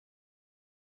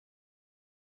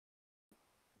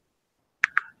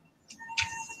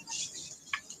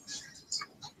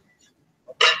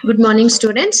Good morning,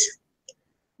 students.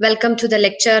 Welcome to the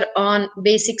lecture on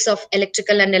Basics of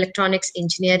Electrical and Electronics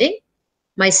Engineering.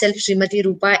 Myself, Srimati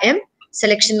Roopa M,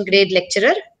 Selection Grade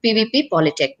Lecturer, PVP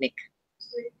Polytechnic.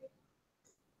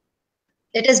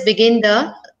 Let us begin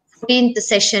the 14th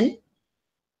session.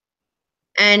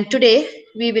 And today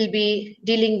we will be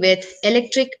dealing with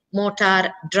electric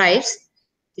motor drives,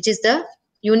 which is the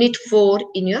Unit 4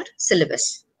 in your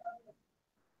syllabus.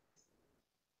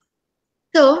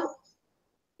 So,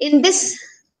 in this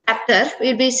chapter,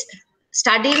 we'll be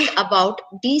studying about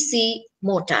DC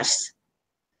motors.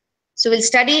 So we'll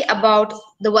study about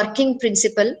the working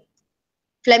principle,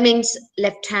 Fleming's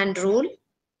left-hand rule,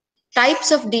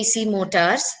 types of DC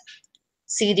motors,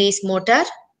 series motor,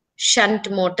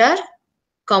 shunt motor,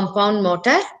 compound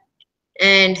motor,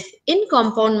 and in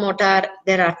compound motor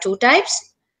there are two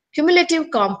types, cumulative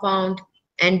compound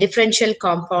and differential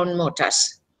compound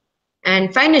motors.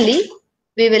 And finally,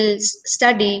 we will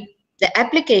study the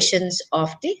applications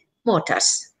of the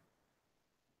motors.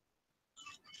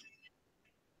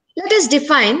 Let us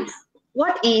define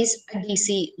what is a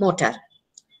DC motor.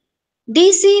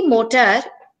 DC motor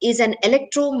is an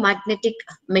electromagnetic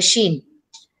machine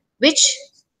which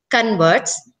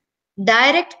converts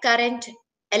direct current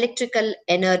electrical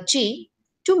energy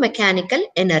to mechanical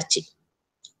energy.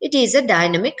 It is a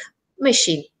dynamic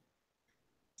machine.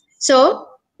 So,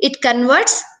 it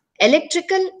converts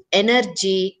electrical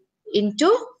energy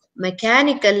into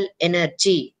mechanical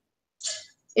energy.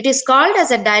 It is called as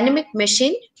a dynamic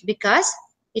machine because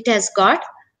it has got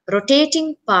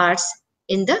rotating parts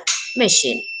in the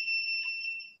machine.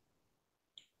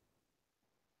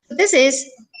 This is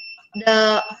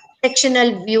the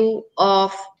sectional view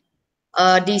of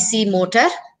a DC motor.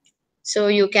 So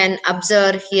you can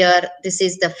observe here, this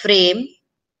is the frame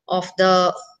of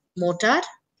the motor,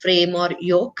 frame or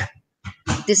yoke.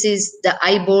 This is the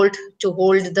eye bolt to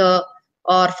hold the,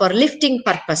 or for lifting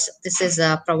purpose, this is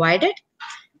provided.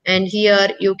 And here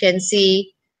you can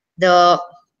see the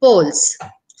poles.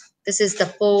 This is the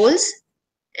poles,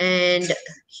 and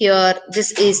here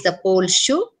this is the pole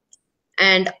shoe.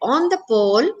 And on the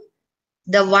pole,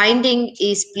 the winding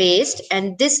is placed,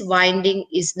 and this winding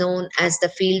is known as the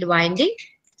field winding.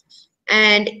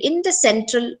 And in the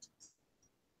central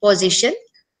position,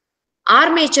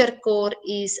 armature core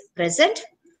is present,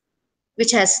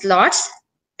 which has slots,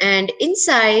 and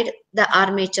inside the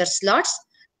armature slots,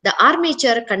 the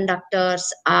armature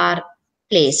conductors are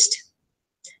placed.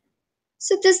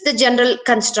 So this is the general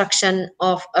construction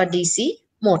of a DC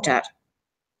motor.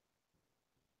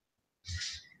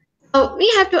 Now we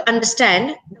have to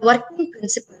understand the working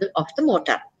principle of the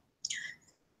motor.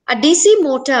 A DC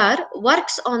motor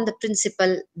works on the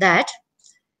principle that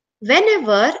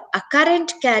whenever a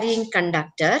current carrying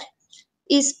conductor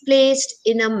is placed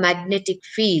in a magnetic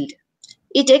field,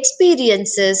 it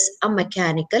experiences a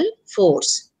mechanical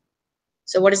force.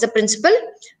 So what is the principle?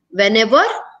 Whenever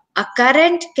a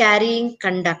current carrying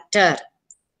conductor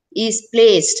is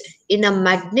placed in a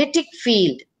magnetic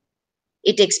field,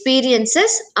 it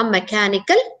experiences a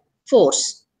mechanical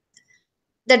force.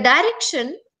 The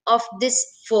direction of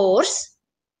this force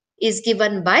is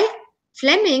given by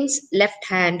Fleming's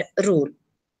left-hand rule.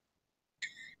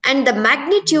 And the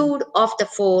magnitude of the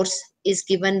force is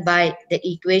given by the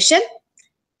equation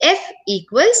F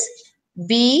equals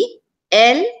BLI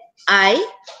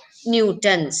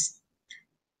newtons,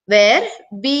 where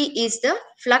B is the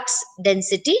flux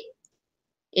density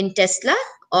in Tesla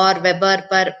or Weber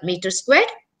per meter squared.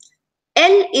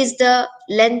 L is the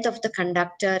length of the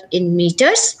conductor in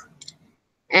meters,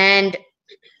 and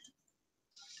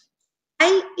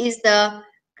I is the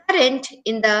current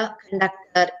in the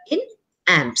conductor in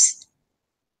amps.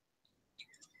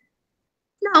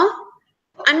 Now,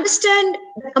 to understand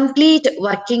the complete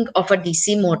working of a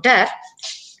DC motor,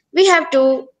 we have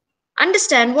to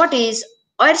understand what is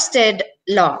Oersted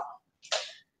law.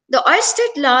 The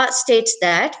Oersted law states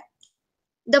that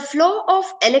the flow of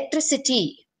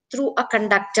electricity through a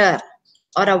conductor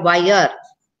or a wire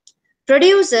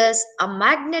produces a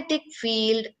magnetic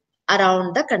field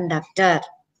around the conductor.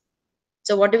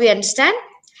 So what do we understand?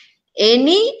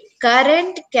 Any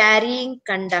current carrying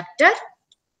conductor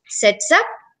sets up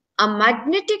a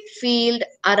magnetic field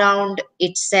around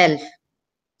itself.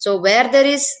 So where there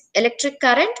is electric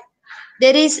current,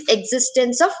 there is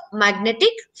existence of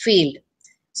magnetic field.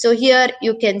 So here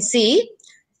you can see,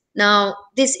 now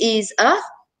this is a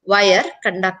wire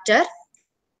conductor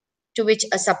to which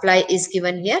a supply is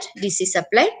given here, DC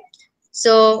supply.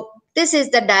 So this is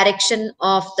the direction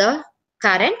of the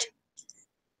current.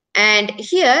 And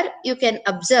here you can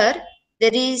observe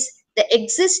there is the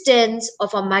existence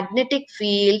of a magnetic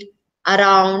field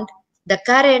around the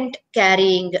current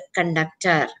carrying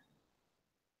conductor.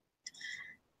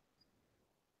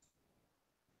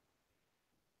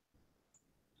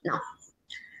 Now,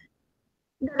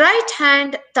 the right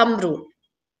hand thumb rule.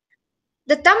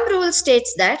 The thumb rule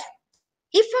states that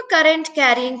if a current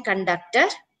carrying conductor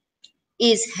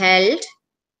is held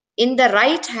in the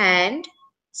right hand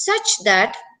such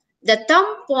that the thumb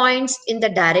points in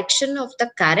the direction of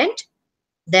the current,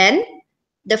 then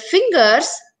the fingers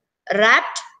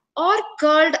wrapped or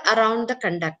curled around the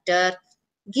conductor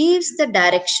gives the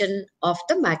direction of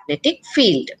the magnetic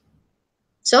field.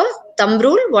 So, thumb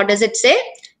rule, what does it say?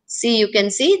 See, you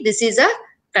can see this is a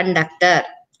conductor.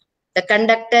 The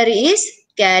conductor is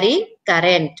carrying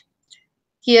current.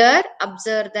 Here,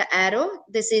 observe the arrow.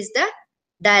 This is the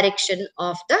direction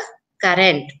of the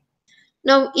current.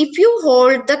 Now, if you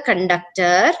hold the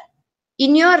conductor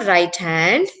in your right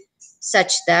hand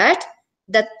such that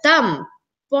the thumb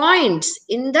points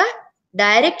in the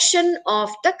direction of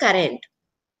the current.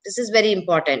 This is very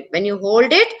important. When you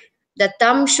hold it, the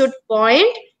thumb should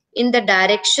point in the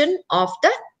direction of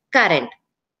the current.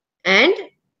 And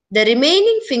the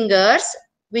remaining fingers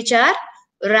which are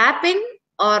wrapping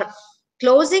or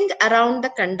closing around the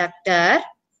conductor,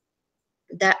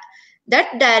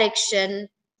 that direction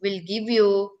will give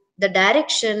you the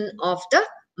direction of the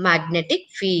magnetic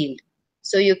field.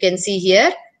 So you can see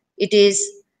here, it is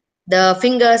the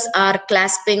fingers are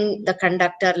clasping the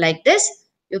conductor like this.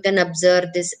 You can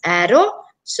observe this arrow.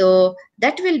 So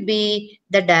that will be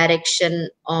the direction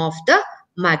of the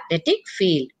magnetic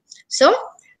field. So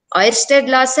Oersted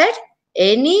law said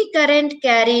any current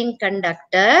carrying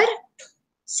conductor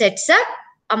sets up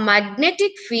a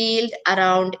magnetic field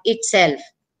around itself.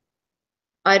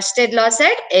 Oersted law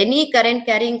said any current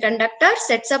carrying conductor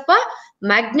sets up a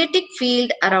magnetic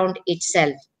field around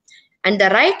itself. And the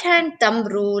right hand thumb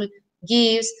rule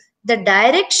gives the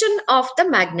direction of the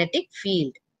magnetic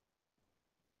field.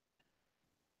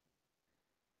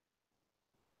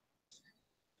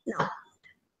 Now,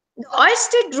 the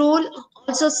Oersted rule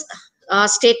also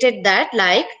stated that,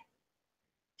 like,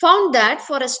 found that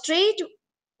for a straight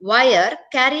wire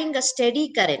carrying a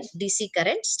steady current, DC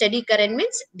current, steady current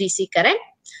means DC current,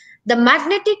 the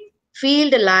magnetic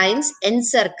field lines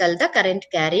encircle the current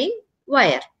carrying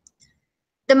wire.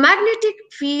 The magnetic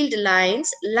field lines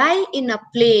lie in a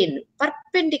plane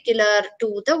perpendicular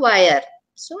to the wire.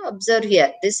 So observe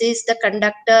here, this is the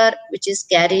conductor which is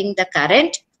carrying the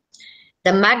current.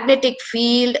 The magnetic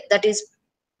field that is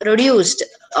produced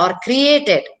or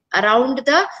created around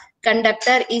the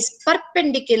conductor is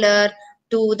perpendicular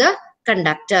to the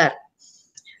conductor.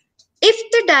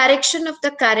 If the direction of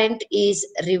the current is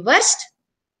reversed,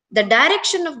 the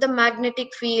direction of the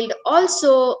magnetic field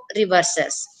also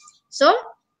reverses. So,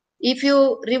 if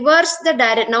you reverse the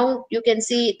direction, now you can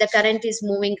see the current is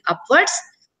moving upwards.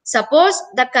 Suppose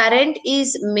the current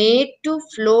is made to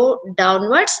flow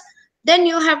downwards, then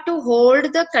you have to hold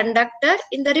the conductor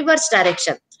in the reverse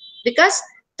direction, because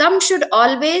thumb should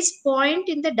always point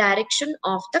in the direction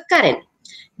of the current.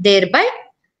 Thereby,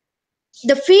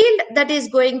 the field that is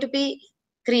going to be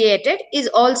created is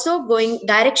also going,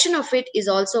 direction of it is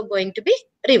also going to be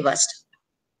reversed.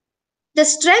 The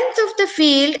strength of the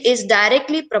field is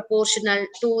directly proportional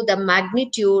to the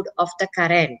magnitude of the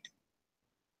current.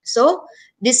 So,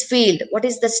 this field, what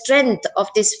is the strength of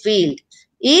this field,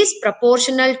 is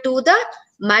proportional to the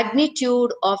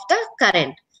magnitude of the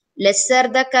current. Lesser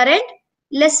the current,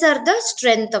 lesser the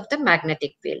strength of the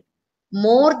magnetic field.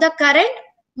 More the current,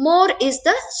 more is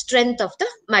the strength of the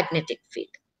magnetic field.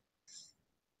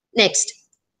 Next,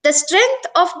 the strength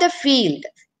of the field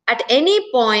at any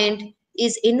point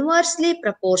is inversely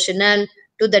proportional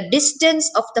to the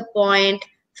distance of the point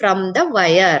from the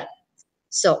wire.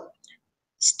 So,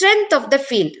 strength of the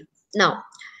field. Now,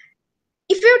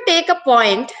 if you take a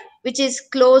point which is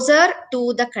closer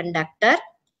to the conductor,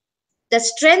 the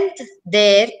strength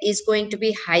there is going to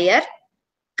be higher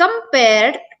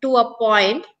compared to a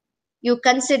point you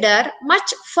consider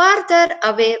much farther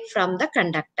away from the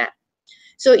conductor.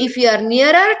 So, if you are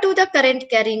nearer to the current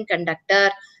carrying conductor,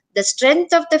 the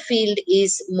strength of the field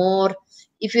is more.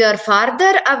 If you are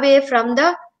farther away from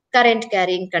the current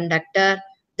carrying conductor,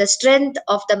 the strength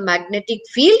of the magnetic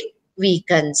field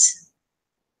weakens.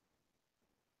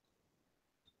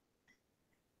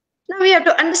 Now we have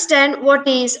to understand what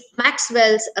is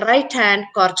Maxwell's right-hand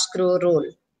corkscrew rule.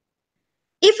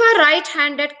 If a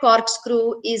right-handed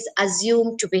corkscrew is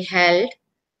assumed to be held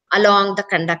along the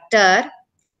conductor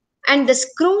and the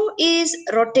screw is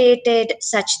rotated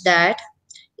such that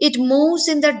it moves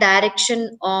in the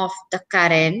direction of the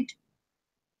current,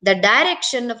 the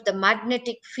direction of the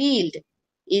magnetic field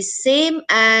is same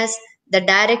as the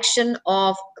direction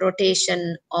of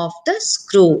rotation of the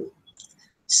screw.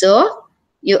 So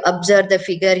you observe the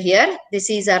figure here. This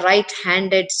is a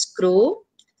right-handed screw.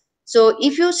 So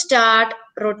if you start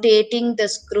rotating the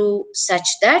screw such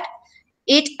that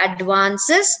it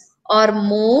advances or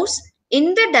moves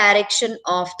in the direction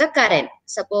of the current.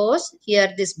 Suppose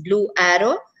here this blue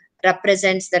arrow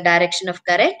represents the direction of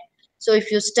current. So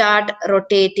if you start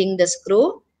rotating the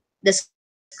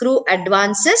screw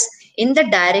advances in the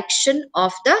direction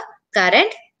of the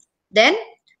current. Then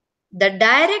the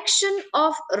direction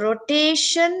of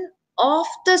rotation of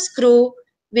the screw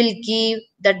will give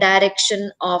the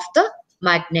direction of the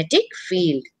magnetic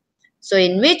field. So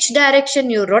in which direction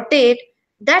you rotate,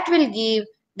 that will give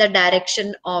the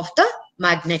direction of the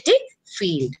magnetic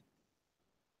field.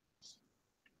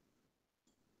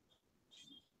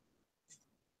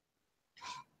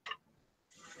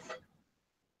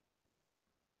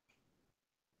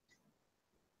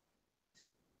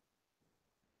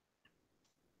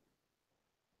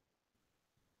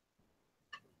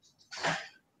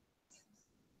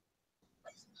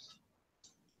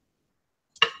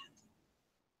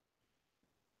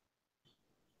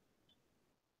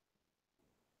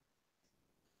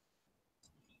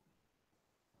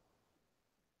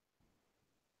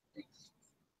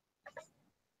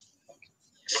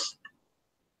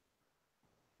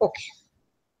 Okay.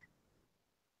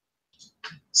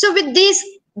 So with these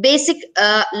basic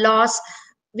laws,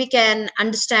 we can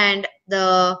understand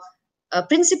the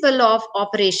principle of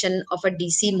operation of a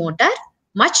DC motor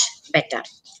much better.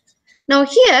 Now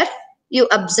here you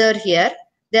observe here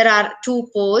there are two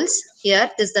poles. Here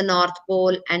this is the north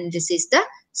pole and this is the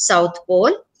south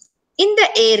pole. In the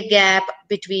air gap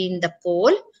between the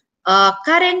pole, a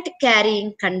current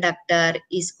carrying conductor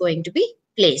is going to be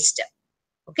placed.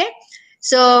 Okay,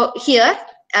 so here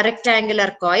a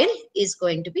rectangular coil is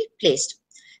going to be placed.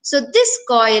 So this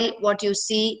coil, what you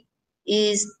see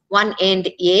is one end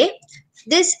A,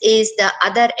 this is the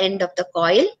other end of the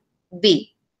coil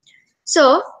B.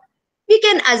 So we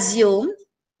can assume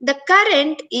the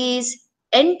current is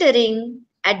entering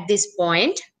at this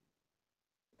point.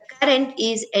 Current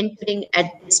is entering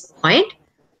at this point.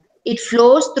 It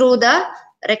flows through the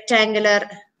rectangular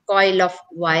coil of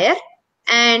wire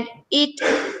and it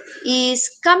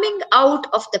is coming out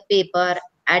of the paper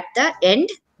at the end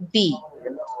B.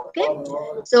 Okay,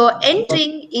 so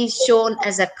entering is shown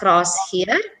as a cross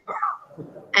here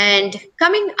and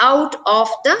coming out of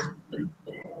the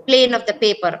plane of the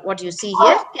paper, what you see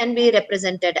here, can be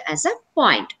represented as a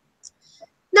point.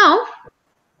 Now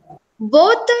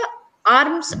both the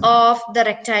arms of the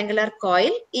rectangular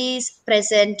coil is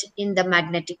present in the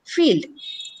magnetic field.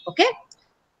 Okay,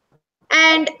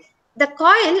 and the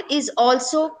coil is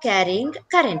also carrying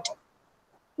current.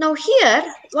 Now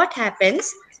here what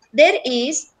happens, there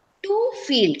is two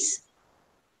fields.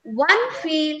 One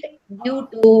field due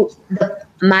to the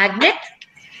magnet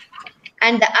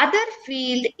and the other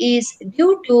field is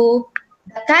due to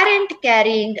the current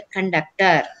carrying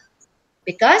conductor.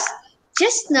 Because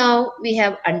just now we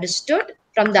have understood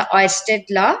from the Oersted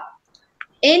law,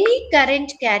 any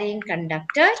current carrying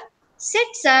conductor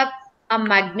sets up a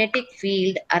magnetic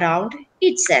field around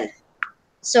itself.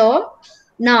 So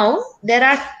now there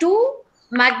are two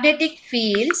magnetic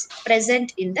fields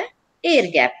present in the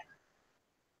air gap.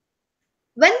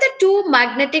 When the two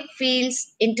magnetic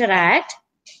fields interact,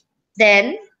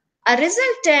 then a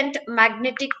resultant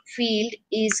magnetic field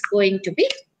is going to be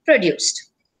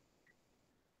produced.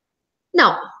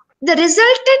 Now, the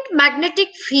resultant magnetic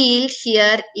field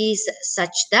here is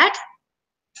such that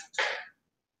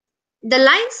the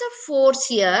lines of force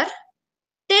here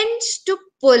tends to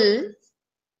pull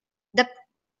the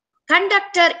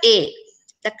conductor A.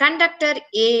 The conductor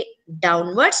A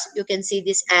downwards. You can see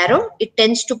this arrow. It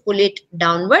tends to pull it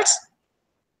downwards.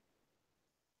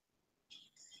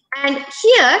 And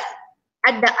here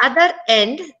at the other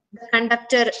end, the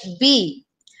conductor B,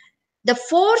 the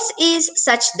force is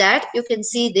such that you can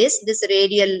see this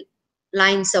radial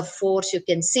lines of force you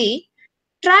can see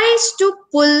tries to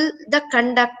pull the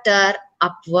conductor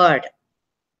upward.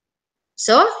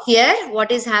 So here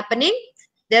what is happening?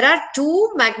 There are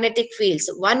two magnetic fields.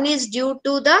 One is due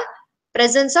to the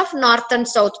presence of north and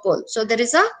south pole. So there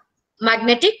is a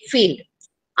magnetic field.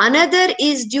 Another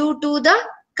is due to the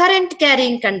current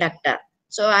carrying conductor.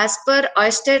 So as per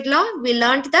Oersted law, we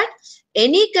learned that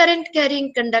any current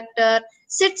carrying conductor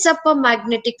sets up a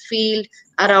magnetic field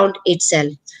around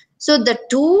itself. So the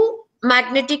two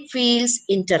magnetic fields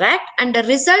interact and the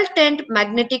resultant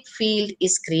magnetic field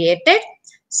is created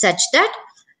such that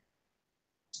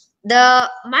the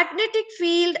magnetic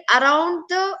field around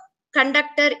the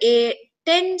conductor A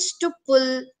tends to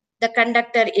pull the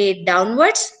conductor A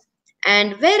downwards,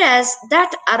 and whereas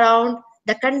that around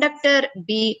the conductor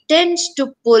B tends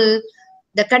to pull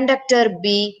the conductor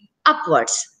B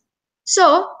upwards.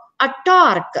 So a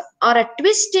torque or a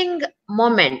twisting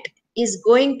moment is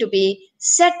going to be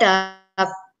set up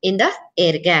in the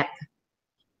air gap.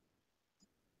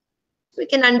 We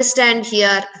can understand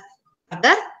here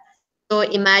further. So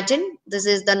imagine this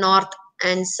is the north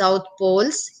and south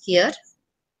poles here.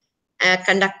 A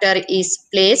conductor is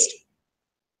placed.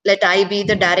 Let I be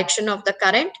the direction of the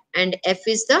current and F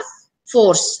is the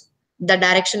force, the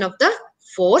direction of the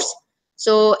force.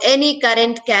 So any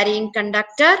current carrying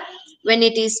conductor, when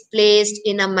it is placed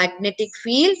in a magnetic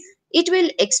field, it will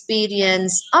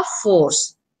experience a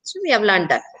force. So we have learned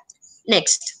that.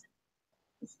 Next,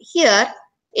 here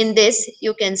in this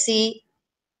you can see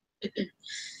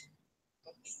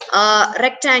a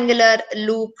rectangular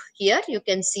loop here. You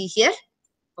can see here.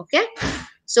 Okay.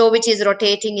 So which is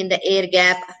rotating in the air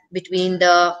gap between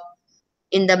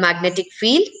in the magnetic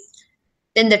field.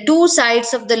 Then the two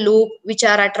sides of the loop which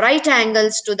are at right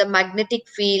angles to the magnetic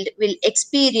field will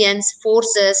experience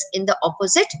forces in the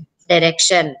opposite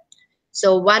direction.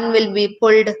 So one will be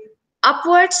pulled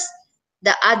upwards,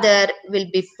 the other will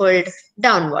be pulled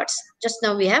downwards. Just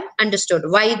now we have understood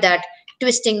why that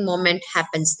twisting moment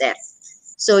happens there.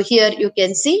 So here you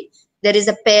can see there is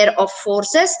a pair of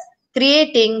forces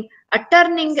creating a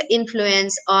turning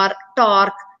influence or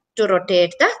torque to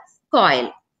rotate the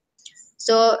coil.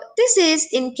 So this is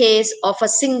in case of a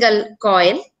single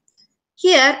coil.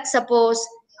 Here suppose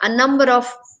a number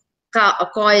of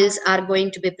coils are going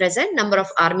to be present, number of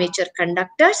armature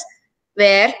conductors,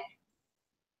 where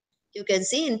you can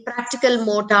see in practical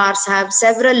motors have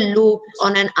several loops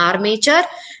on an armature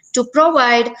to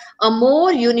provide a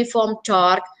more uniform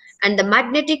torque, and the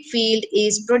magnetic field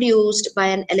is produced by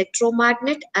an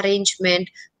electromagnet arrangement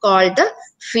called the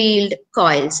field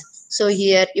coils. So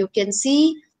here you can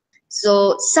see,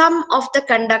 so some of the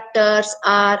conductors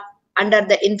are under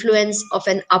the influence of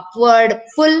an upward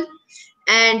pull,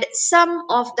 and some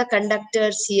of the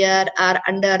conductors here are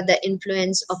under the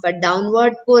influence of a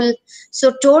downward pull.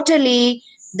 So totally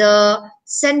the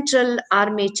central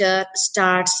armature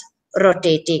starts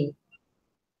rotating.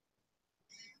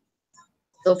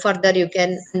 So further you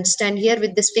can understand here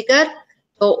with this figure.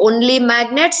 So only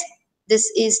magnets,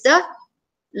 this is the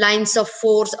lines of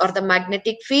force or the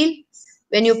magnetic field.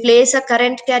 When you place a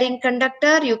current carrying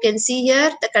conductor, you can see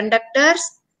here the conductors.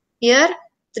 Here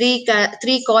three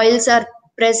coils are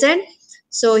present.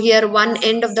 So here one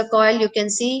end of the coil you can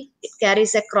see it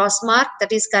carries a cross mark,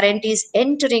 that is current is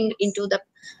entering into the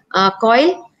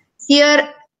coil.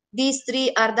 Here these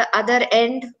three are the other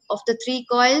end of the three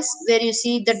coils where you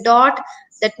see the dot,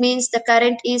 that means the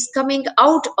current is coming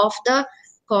out of the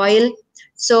coil.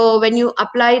 So when you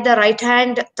apply the right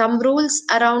hand thumb rules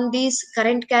around these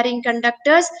current carrying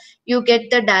conductors, you get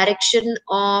the direction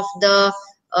of the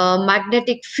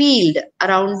magnetic field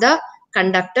around the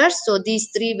conductors. So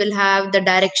these three will have the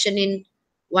direction in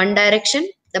one direction.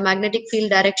 The magnetic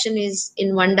field direction is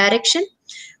in one direction,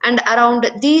 and around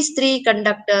these three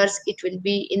conductors it will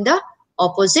be in the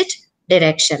opposite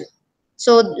direction.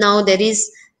 So now there is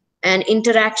an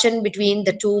interaction between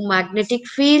the two magnetic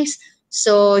fields.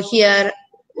 So here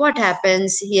what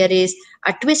happens here is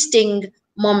a twisting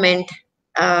moment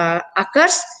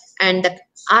occurs and the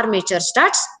armature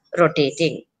starts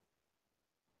rotating.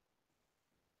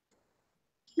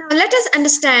 Now let us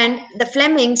understand the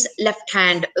Fleming's left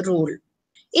hand rule.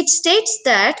 It states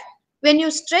that when you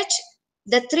stretch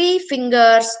the three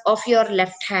fingers of your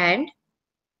left hand,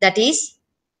 that is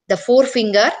the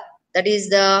forefinger, that is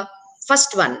the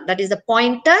first one, that is the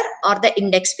pointer or the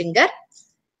index finger,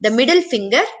 the middle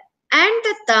finger and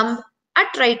the thumb at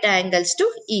right angles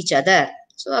to each other.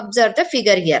 So observe the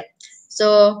figure here.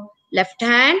 So left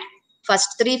hand,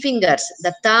 first three fingers,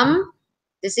 the thumb,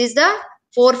 this is the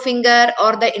forefinger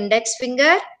or the index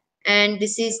finger, and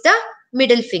this is the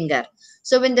middle finger.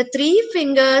 So when the three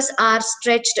fingers are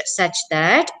stretched such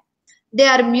that they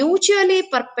are mutually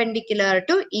perpendicular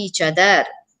to each other,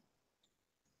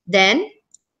 then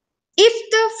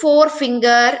if the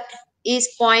forefinger is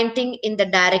pointing in the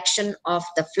direction of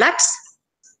the flux,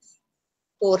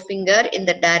 forefinger in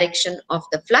the direction of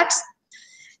the flux,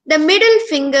 the middle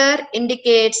finger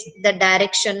indicates the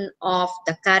direction of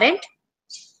the current.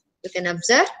 You can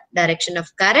observe direction of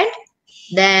current.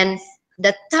 Then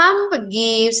the thumb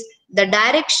gives the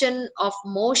direction of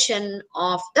motion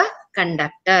of the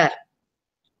conductor.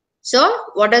 So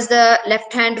what does the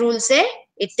left hand rule say?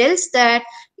 It tells that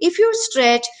if you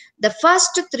stretch the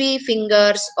first three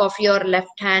fingers of your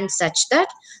left hand such that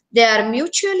they are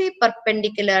mutually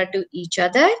perpendicular to each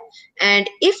other, and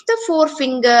if the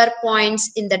forefinger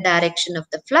points in the direction of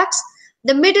the flux,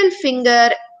 the middle finger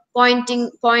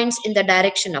points in the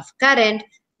direction of current,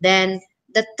 then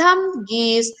the thumb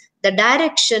gives the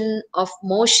direction of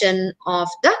motion of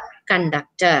the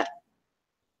conductor.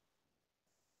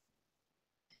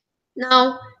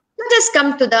 Now, let us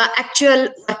come to the actual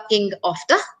working of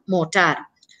the motor.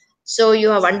 So, you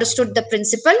have understood the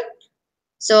principle.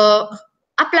 So,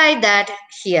 apply that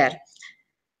here.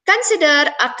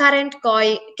 Consider a current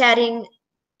carrying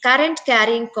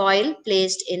coil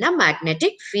placed in a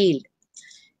magnetic field.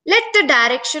 Let the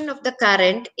direction of the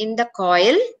current in the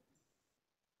coil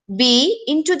be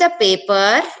into the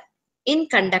paper in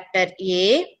conductor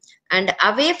A and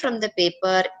away from the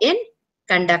paper in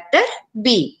conductor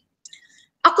B.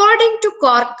 According to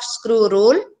corkscrew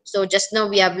rule, so just now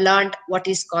we have learned what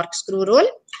is corkscrew rule.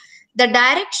 The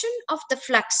direction of the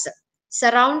flux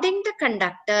surrounding the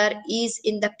conductor is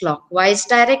in the clockwise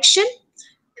direction,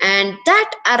 and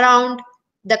that around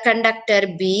the conductor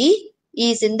B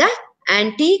is in the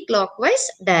anti-clockwise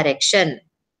direction.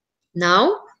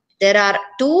 Now, there are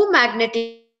two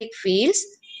magnetic fields,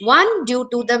 one due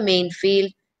to the main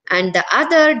field and the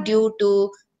other due to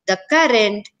the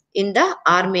current in the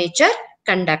armature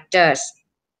conductors.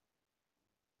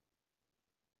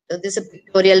 So this is a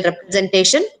pictorial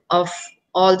representation of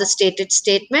all the stated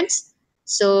statements.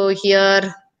 So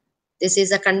here, this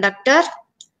is a conductor,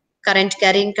 current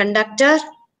carrying conductor.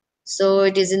 So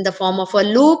it is in the form of a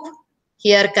loop.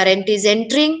 Here current is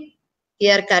entering,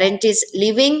 here current is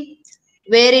leaving.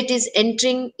 Where it is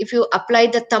entering, if you apply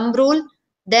the thumb rule,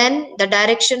 then the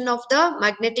direction of the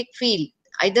magnetic field,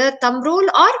 either thumb rule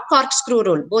or corkscrew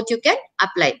rule, both you can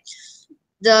apply.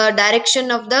 The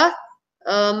direction of the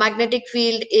magnetic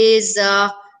field is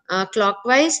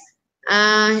clockwise,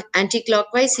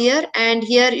 anti-clockwise here, and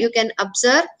here you can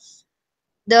observe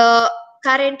the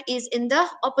current is in the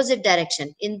opposite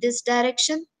direction, in this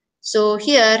direction. So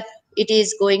here it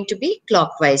is going to be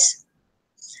clockwise.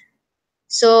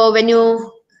 So when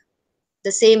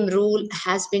the same rule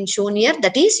has been shown here,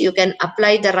 that is, you can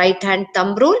apply the right hand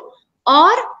thumb rule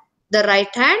or the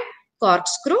right hand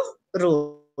corkscrew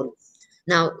rule.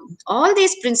 Now, all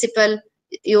these principles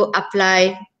you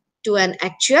apply to an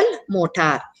actual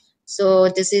motor. So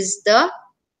this is the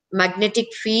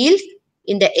magnetic field.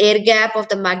 In the air gap of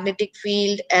the magnetic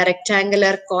field, a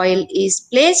rectangular coil is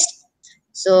placed.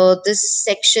 So this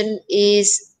section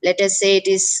is, let us say it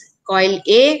is coil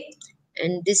A,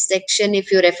 and this section,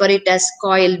 if you refer it as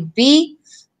coil B,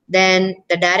 then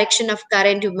the direction of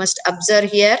current you must observe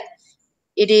here.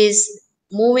 It is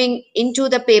moving into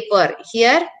the paper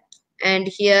here, and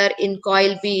here in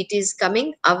coil B it is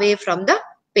coming away from the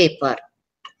paper.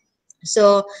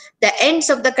 So the ends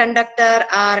of the conductor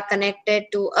are connected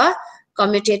to a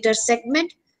commutator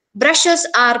segment. Brushes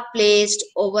are placed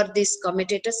over this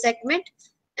commutator segment,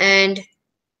 and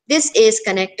this is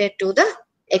connected to the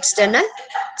external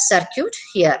circuit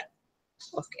here.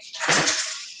 Okay.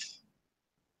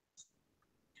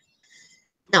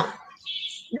 Now,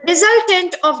 the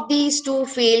resultant of these two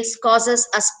fields causes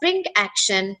a spring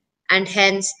action, and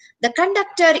hence the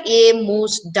conductor A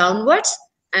moves downwards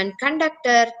and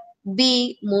conductor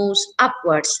B moves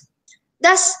upwards.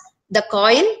 Thus, the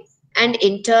coil and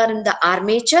in turn the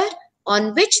armature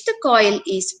on which the coil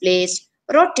is placed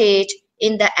rotate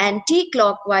in the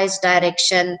anti-clockwise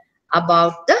direction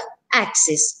about the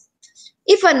axis.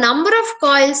 If a number of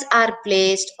coils are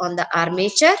placed on the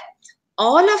armature,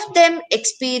 all of them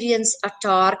experience a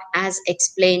torque as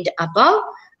explained above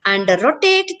and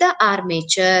rotate the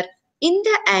armature in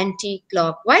the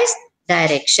anti-clockwise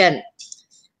direction.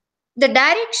 The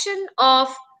direction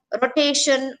of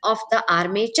rotation of the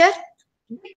armature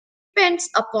depends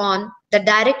upon the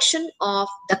direction of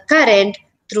the current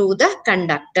through the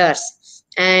conductors,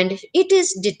 and it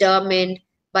is determined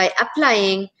by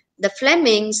applying the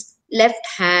Fleming's left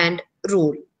hand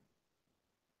rule.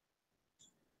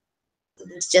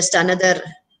 It's just another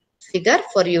figure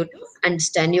for you to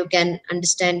understand. You can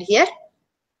understand here.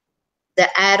 The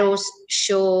arrows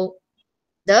show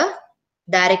the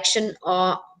direction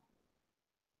or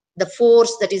the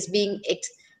force that is being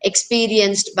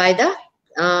experienced by the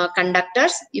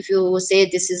conductors. If you say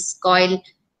this is coil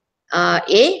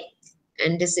A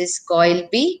and this is coil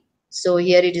B, so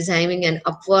here it is having an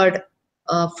upward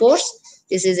force.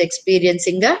 This is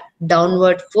experiencing a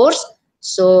downward force.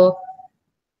 So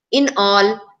in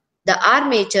all, the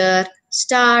armature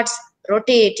starts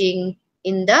rotating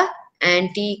in the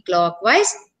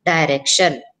anti-clockwise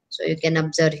direction. So you can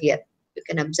observe here. You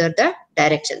can observe the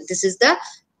direction. This is the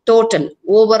total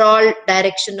overall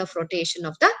direction of rotation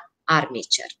of the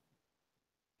armature.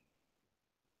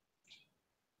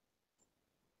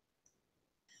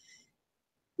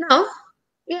 Now,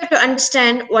 we have to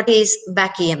understand what is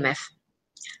back EMF.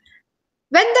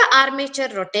 When the armature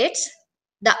rotates,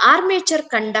 the armature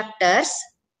conductors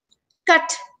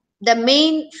cut the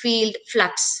main field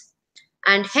flux,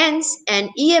 and hence an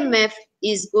EMF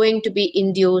is going to be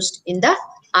induced in the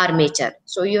armature.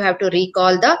 So you have to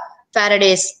recall the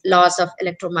Faraday's laws of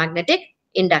electromagnetic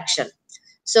induction.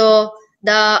 So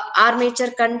the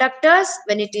armature conductors,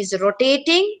 when it is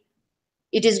rotating,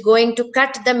 it is going to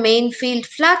cut the main field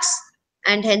flux,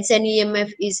 and hence an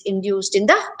EMF is induced in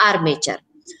the armature.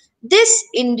 This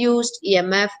induced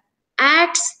EMF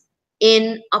acts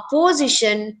in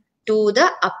opposition to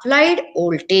the applied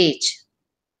voltage.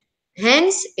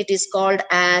 Hence, it is called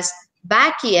as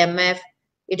back EMF.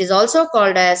 It is also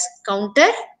called as counter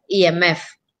EMF.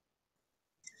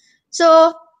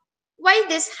 So, why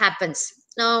this happens?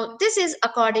 Now, this is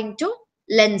according to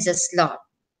Lenz's law.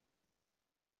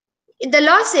 The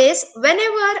law says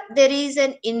whenever there is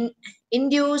an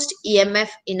induced EMF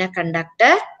in a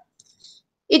conductor,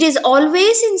 it is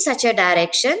always in such a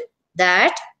direction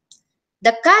that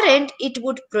the current it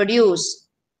would produce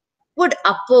would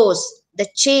oppose the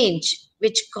change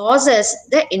which causes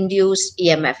the induced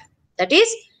EMF. That is,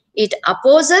 it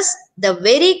opposes the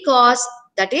very cause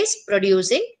that is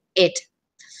producing it.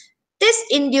 This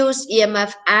induced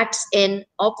EMF acts in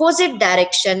opposite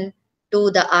direction to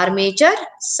the armature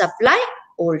supply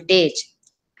voltage,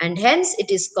 and hence it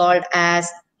is called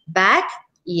as back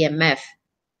EMF.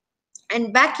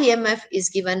 And back EMF is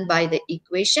given by the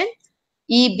equation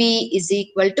EB is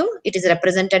equal to, it is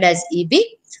represented as EB,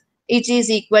 it is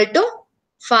equal to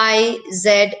phi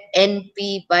Z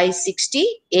NP by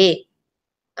 60A.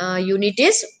 Unit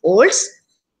is volts,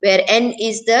 where N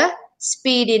is the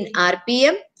speed in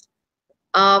RPM,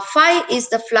 phi is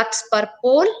the flux per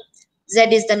pole,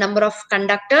 Z is the number of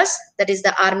conductors, that is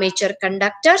the armature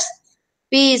conductors,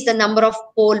 P is the number of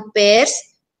pole pairs,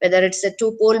 whether it's a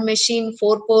 2-pole machine,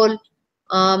 4-pole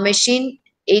machine,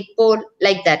 8-pole,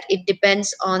 like that. It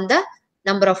depends on the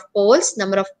number of poles,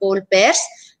 number of pole pairs.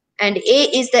 And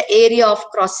A is the area of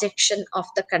cross section of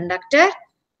the conductor,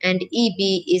 and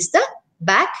EB is the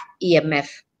back EMF.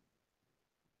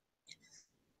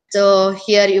 So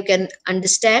here you can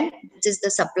understand this is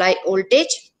the supply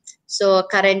voltage. So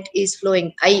current is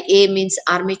flowing. IA means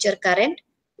armature current,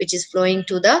 which is flowing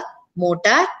to the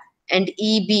motor, and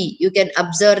EB, you can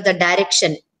observe the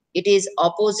direction. It is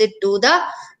opposite to the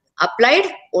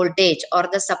applied voltage or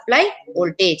the supply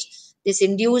voltage. This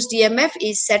induced EMF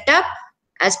is set up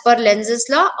as per Lenz's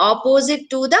law opposite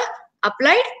to the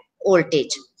applied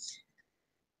voltage.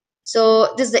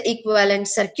 So this is the equivalent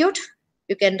circuit.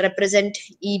 You can represent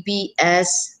EB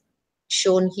as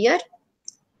shown here.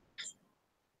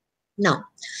 Now,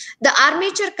 the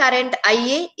armature current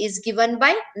IA is given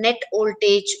by net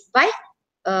voltage by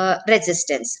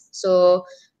resistance. So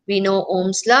we know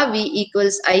Ohm's law, V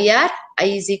equals IR, I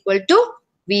is equal to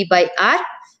V by R.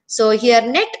 So here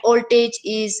net voltage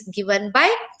is given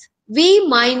by V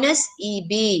minus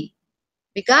EB,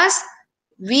 because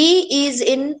V is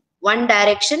in one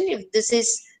direction, if this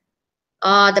is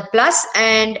the plus,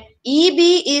 and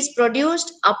EB is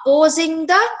produced opposing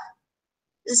the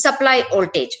supply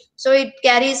voltage. So it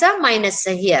carries a minus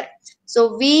here.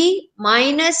 So V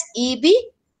minus EB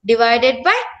divided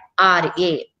by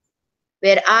RA,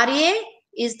 where RA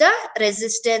is the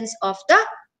resistance of the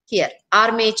here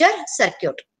armature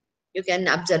circuit. You can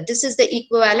observe this is the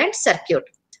equivalent circuit.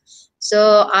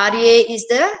 So RA is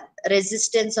the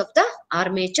resistance of the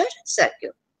armature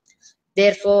circuit.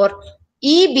 Therefore,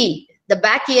 EB, the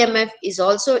back EMF, is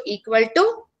also equal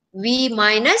to V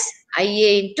minus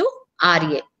IA into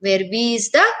RA, where V is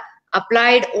the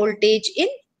applied voltage in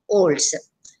volts.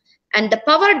 And the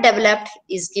power developed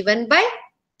is given by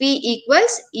P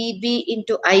equals EB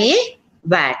into IA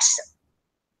watts.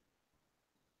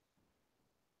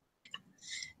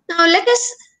 Now let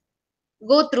us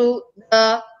go through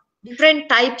the different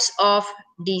types of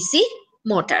DC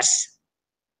motors.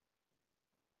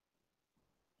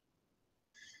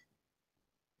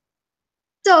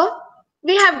 So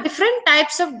we have different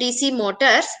types of DC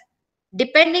motors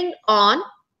depending on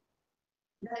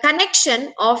the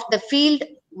connection of the field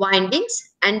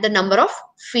windings and the number of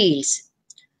fields.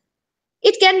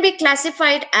 It can be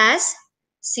classified as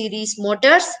series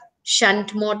motors,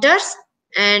 shunt motors,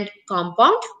 and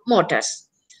compound motors.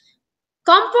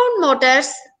 Compound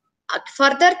motors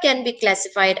further can be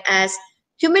classified as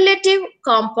cumulative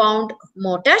compound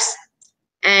motors,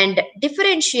 and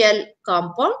differential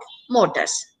compound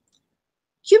motors.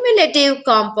 Cumulative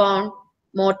compound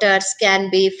motors can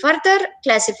be further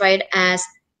classified as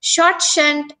short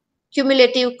shunt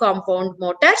cumulative compound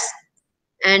motors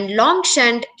and long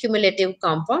shunt cumulative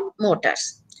compound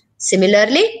motors.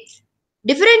 Similarly,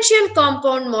 differential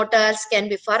compound motors can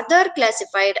be further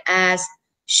classified as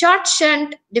short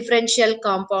shunt differential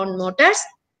compound motors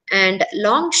and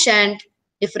long shunt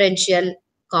differential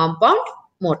compound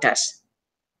motors.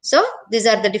 So these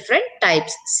are the different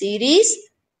types: series,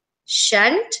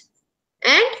 shunt,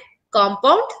 and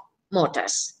compound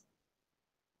motors.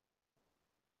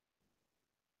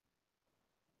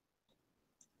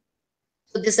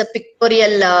 So this is a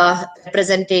pictorial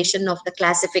representation of the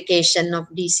classification of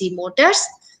DC motors.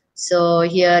 So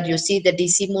here you see the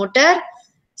DC motor.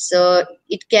 So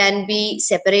it can be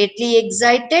separately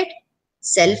excited,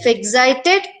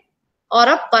 self-excited, or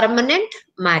a permanent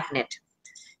magnet.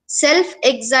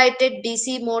 Self-excited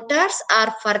DC motors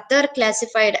are further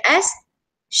classified as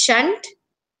shunt,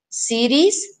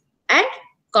 series, and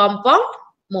compound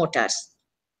motors.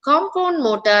 Compound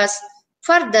motors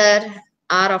further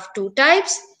are of two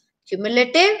types: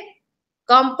 cumulative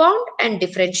compound and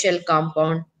differential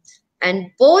compound.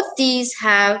 And both these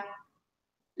have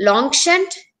long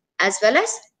shunt as well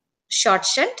as short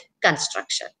shunt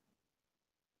construction.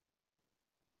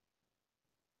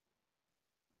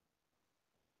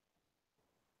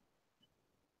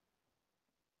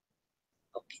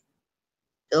 Okay.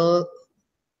 So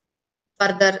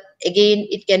further again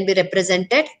it can be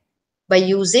represented by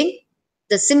using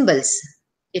the symbols.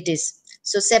 It is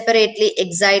so separately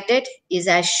excited is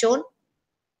as shown,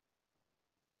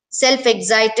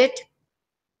 self-excited,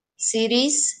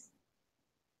 series.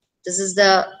 This is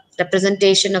the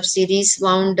representation of series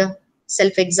wound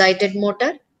self-excited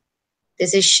motor.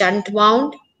 This is shunt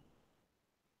wound,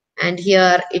 and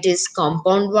here it is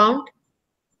compound wound.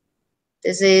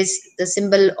 This is the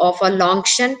symbol of a long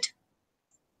shunt.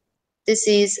 This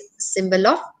is symbol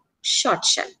of short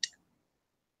shunt.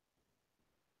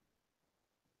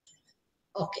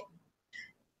 Okay.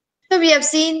 So we have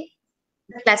seen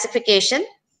the classification,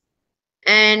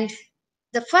 and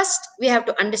the first we have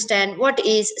to understand what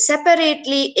is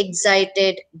separately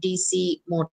excited DC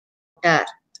motor.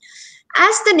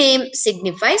 As the name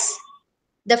signifies,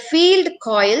 the field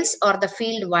coils or the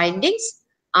field windings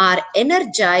are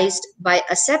energized by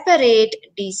a separate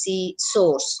DC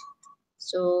source.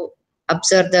 So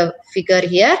observe the figure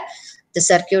here, the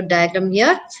circuit diagram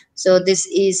here. So this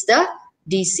is the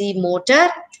DC motor.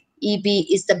 EB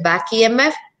is the back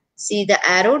EMF. See the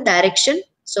arrow direction.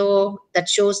 So that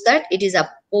shows that it is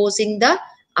opposing the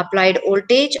applied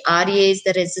voltage. RA is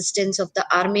the resistance of the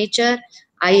armature.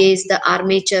 IA is the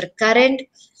armature current.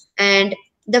 And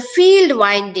the field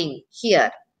winding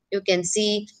here, you can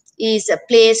see, is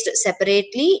placed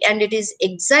separately and it is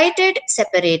excited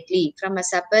separately from a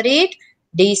separate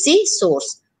DC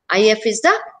source. IF is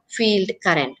the field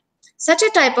current. Such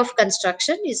a type of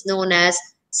construction is known as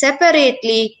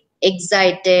separately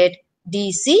excited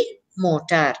DC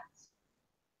motor.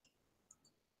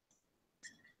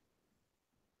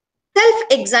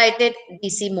 Self-excited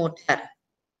DC motor.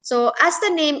 So as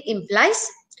the name implies,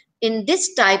 in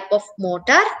this type of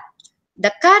motor,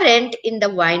 the current in the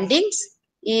windings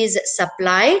is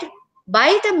supplied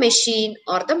by the machine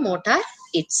or the motor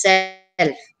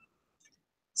itself.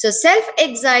 So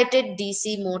self-excited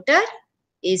DC motor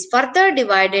is further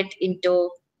divided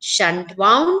into shunt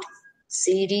wound,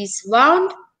 series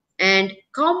wound, and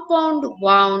compound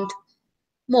wound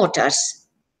motors.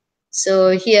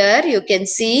 So here you can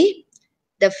see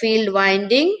the field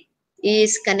winding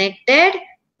is connected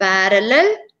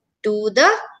parallel to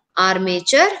the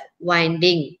armature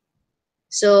winding.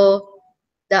 So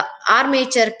the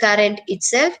armature current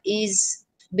itself is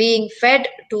being fed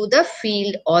to the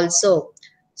field also.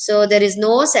 So there is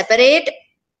no separate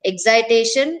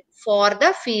excitation for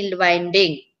the field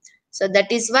winding. So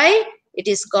that is why it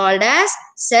is called as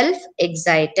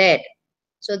self-excited.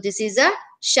 So this is a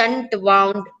shunt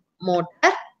wound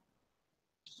motor.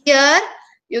 Here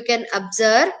you can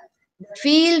observe the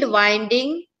field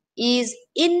winding is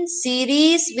in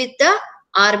series with the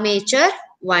armature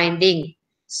winding.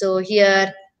 So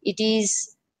here it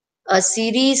is a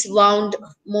series wound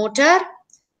motor,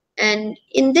 and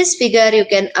in this figure you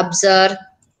can observe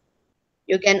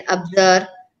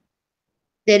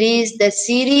there is the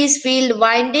series field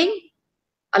winding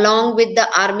along with the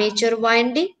armature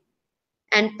winding,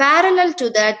 and parallel to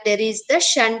that there is the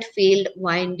shunt field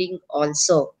winding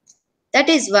also. That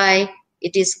is why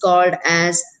it is called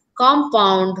as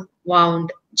compound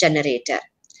wound generator.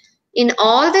 In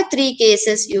all the three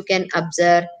cases you can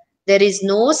observe There is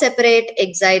no separate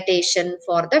excitation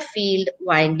for the field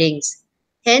windings.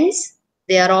 Hence,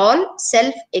 they are all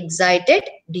self-excited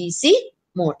DC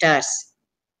motors.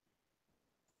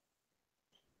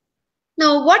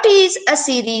 Now, what is a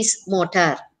series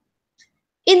motor?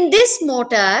 In this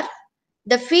motor,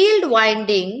 the field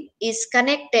winding is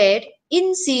connected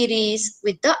in series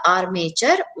with the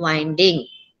armature winding.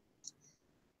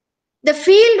 The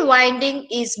field winding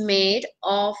is made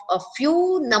of a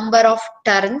few number of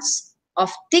turns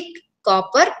of thick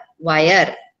copper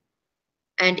wire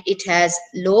and it has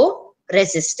low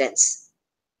resistance.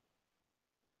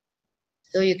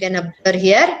 So you can observe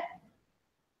here,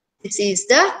 this is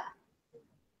the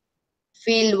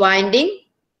field winding.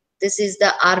 This is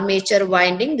the armature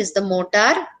winding. This is the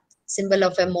motor, symbol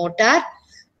of a motor.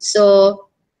 So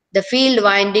the field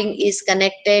winding is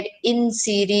connected in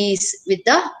series with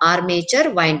the armature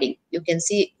winding. You can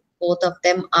see both of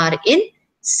them are in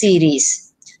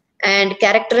series. And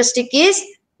characteristic is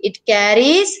it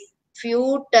carries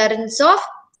few turns of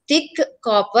thick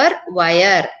copper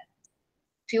wire.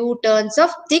 Few turns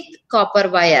of thick copper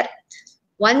wire.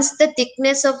 Once the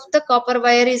thickness of the copper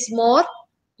wire is more,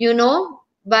 you know,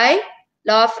 by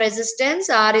law of resistance,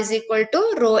 R is equal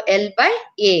to rho L by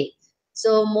A.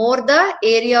 So, more the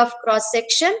area of cross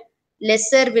section,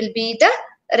 lesser will be the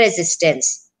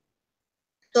resistance.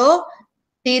 So,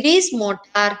 series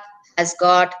motor has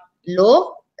got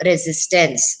low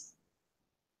resistance.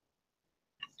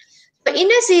 So, in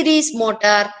a series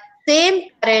motor, same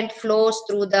current flows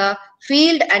through the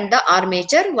field and the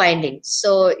armature winding.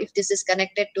 So, if this is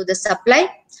connected to the supply,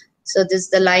 so this is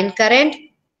the line current.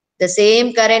 The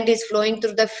same current is flowing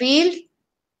through the field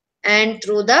and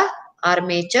through the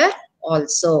armature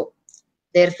also.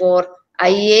 Therefore,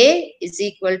 IA is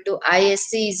equal to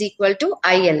ISC is equal to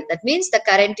IL. That means the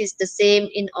current is the same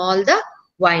in all the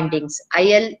windings.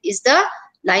 IL is the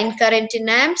line current in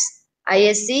amps.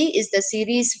 ISC is the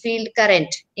series field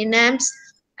current in amps.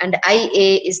 And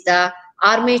IA is the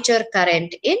armature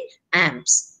current in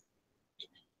amps.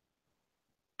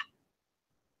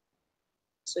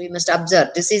 So you must observe,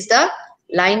 this is the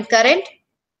line current.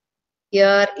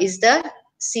 Here is the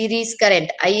series current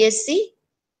ISC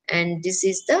and this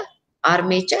is the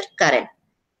armature current.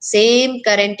 Same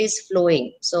current is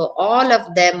flowing. So all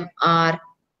of them are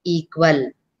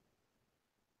equal.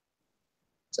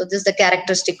 So this is the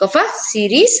characteristic of a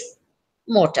series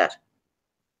motor.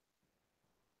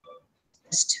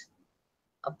 Just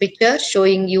a picture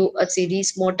showing you a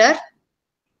series motor.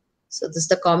 So this is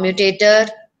the commutator,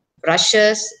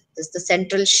 brushes, this is the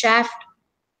central shaft,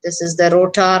 this is the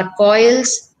rotor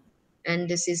coils, and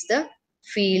this is the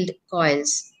field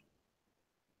coils,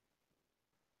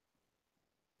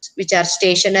 which are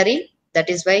stationary. That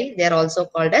is why they are also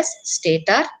called as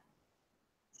stator.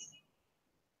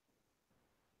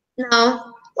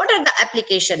 Now, what are the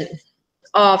applications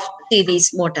of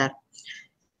series motor?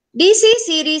 DC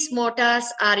series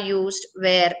motors are used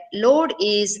where load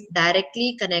is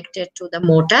directly connected to the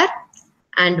motor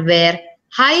and where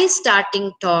high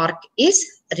starting torque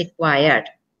is required.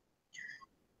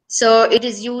 So it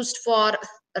is used for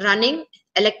running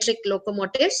electric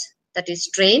locomotives, that is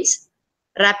trains,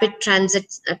 rapid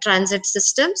transit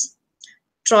systems,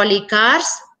 trolley cars,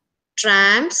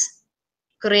 trams,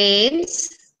 cranes,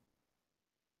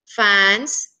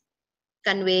 fans,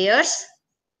 conveyors,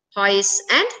 hoists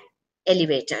and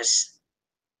elevators.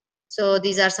 So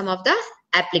these are some of the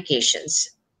applications.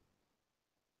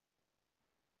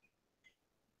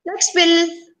 Next we'll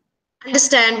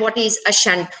understand what is a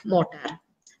shunt motor.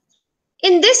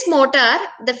 In this motor,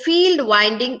 the field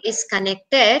winding is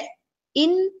connected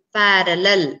in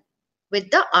parallel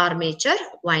with the armature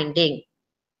winding.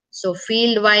 So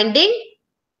field winding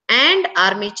and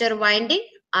armature winding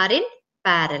are in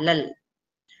parallel.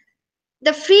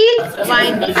 The field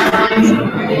winding has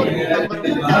 4 number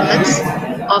of turns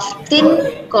of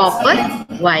thin copper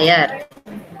wire.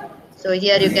 So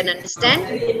here you can understand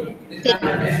thin.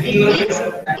 Thin means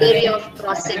area of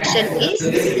cross section is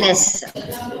less.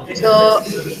 So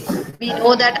we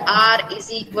know that R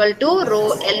is equal to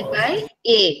rho L by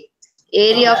A.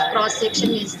 Area of cross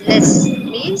section is less,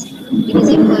 means it is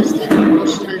inversely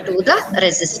proportional to the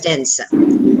resistance.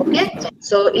 Okay,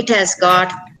 so it has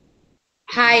got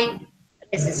high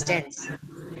resistance.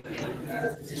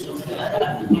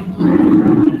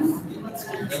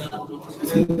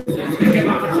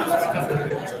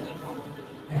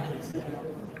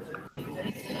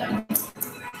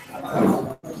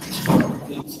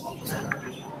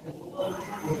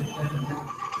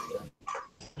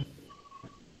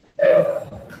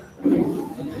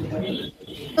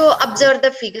 So observe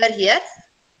the figure here.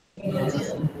 This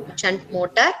is shunt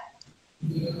motor.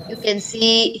 You can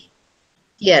see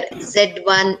here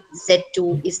Z1,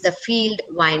 Z2 is the field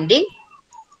winding.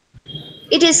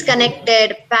 It is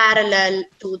connected parallel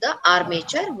to the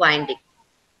armature winding.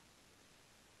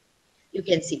 You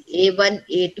can see A1,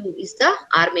 A2 is the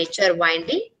armature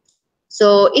winding.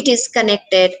 So it is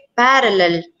connected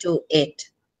parallel to it.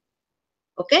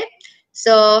 Okay.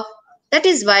 So that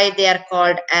is why they are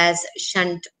called as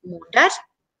shunt motor.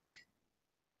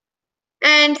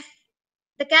 And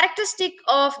the characteristic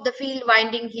of the field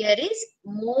winding here is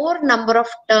more number of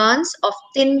turns of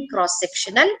thin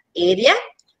cross-sectional area.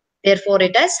 Therefore,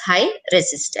 it has high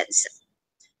resistance.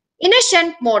 In a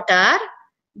shunt motor,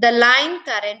 the line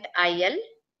current IL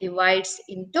divides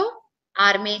into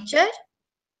armature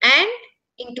and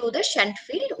into the shunt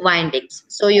field windings.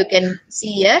 So you can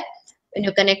see here, when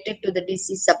you connect it to the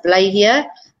DC supply here,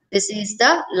 this is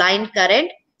the line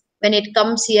current. When it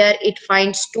comes here, it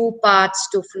finds two paths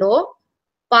to flow.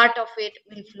 Part of it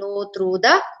will flow through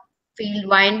the field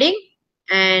winding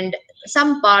and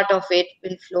some part of it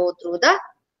will flow through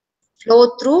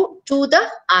to the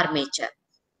armature.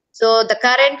 So the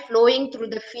current flowing through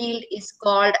the field is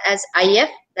called as IF,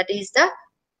 that is the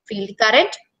field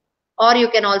current, or you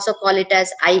can also call it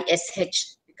as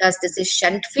ISH because this is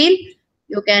shunt field.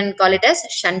 You can call it as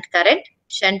shunt current,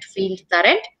 shunt field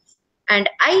current, and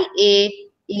IA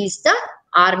is the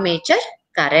armature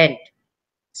current.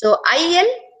 So IL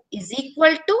is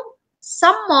equal to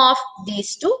sum of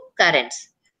these two currents.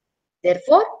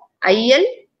 Therefore, IL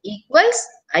equals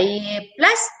IA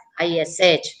plus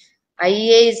ISH.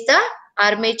 IA is the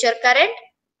armature current,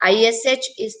 ISH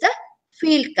is the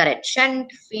field current,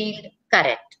 shunt field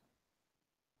current.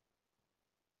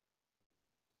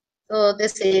 So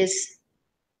this is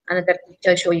another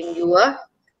picture showing you a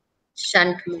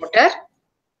shunt motor.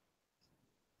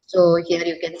 So here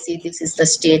you can see this is the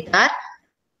stator.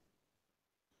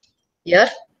 Here,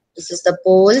 this is the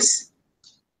poles.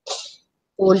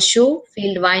 Pole shoe,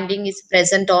 field winding is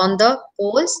present on the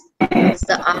poles. This is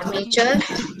the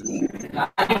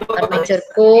armature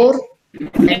core,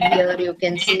 and here you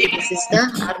can see this is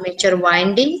the armature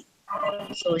winding.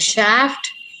 So shaft,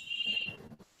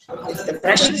 this is the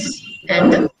brushes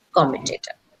and the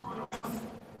commutator.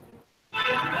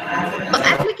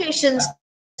 Applications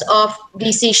of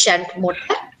DC shunt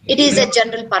motor. It is a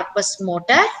general purpose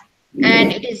motor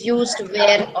and it is used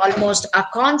where almost a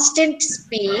constant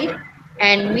speed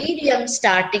and medium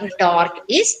starting torque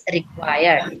is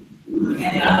required.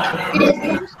 It is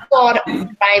used for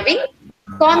driving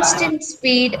constant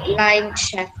speed line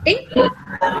shafting,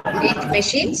 lathe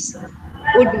machines,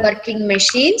 woodworking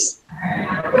machines,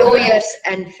 blowers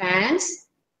and fans,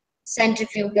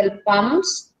 centrifugal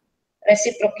pumps,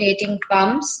 reciprocating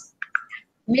pumps,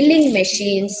 milling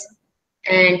machines,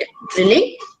 and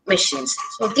drilling machines.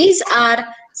 So these are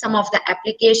some of the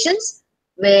applications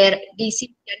where DC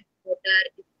shunt motor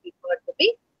is preferred to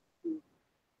be used.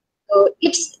 So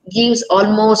it gives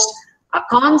almost a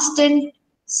constant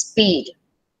speed.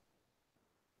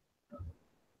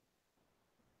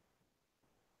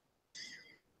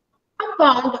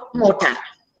 Compound motor.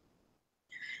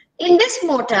 In this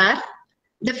motor,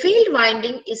 the field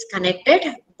winding is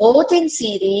connected both in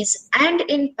series and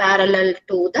in parallel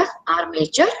to the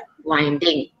armature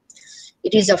winding.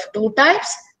 It is of two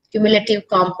types, cumulative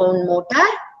compound motor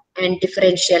and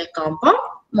differential compound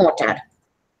motor.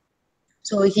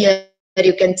 So here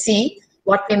you can see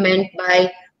what we meant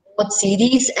by both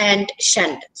series and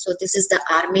shunt. So this is the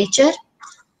armature.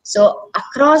 So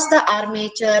across the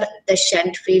armature, the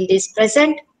shunt field is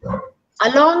present.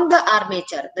 Along the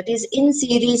armature, that is in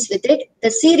series with it, the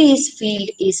series field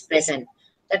is present.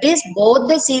 That is, both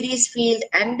the series field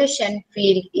and the shunt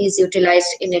field is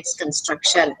utilized in its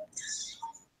construction.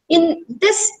 In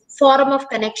this form of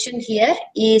connection here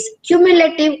is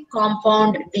cumulative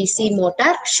compound DC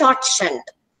motor short shunt.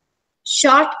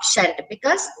 Short shunt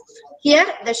because here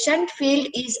the shunt field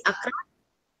is across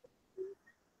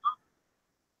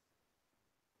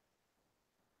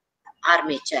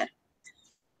armature.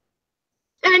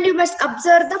 And you must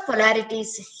observe the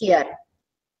polarities here.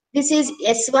 This is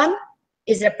S1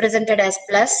 is represented as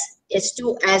plus,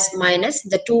 S2 as minus,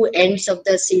 the two ends of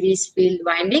the series field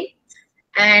winding.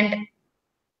 And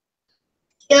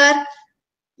here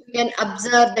you can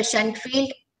observe the shunt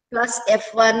field plus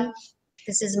F1,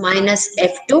 this is minus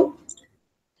F2.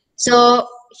 So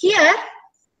here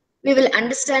we will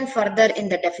understand further in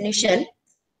the definition.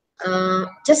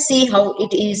 Just see how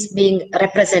it is being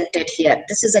represented here.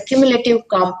 This is a cumulative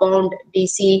compound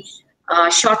DC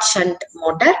short shunt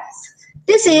motor.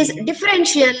 This is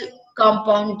differential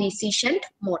compound DC shunt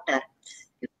motor.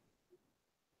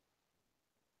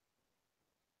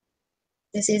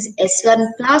 This is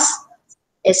S1 plus,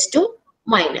 S2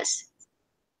 minus.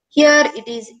 Here it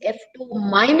is F2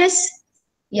 minus,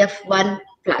 F1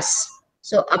 plus.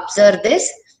 So observe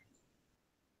this.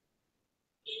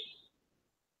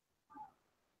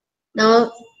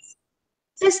 Now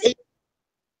this is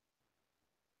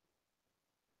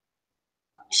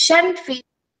shunt field.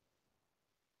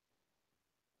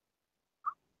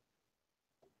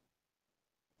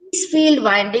 Field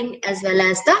winding as well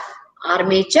as the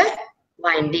armature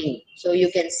winding. So you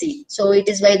can see. So it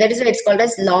is why that is why it's called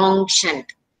as long shunt.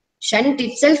 Shunt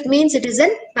itself means it is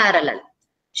in parallel.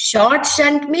 Short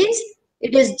shunt means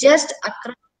it is just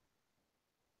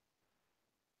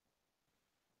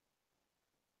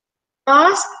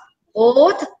across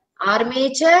both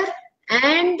armature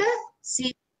and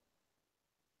series.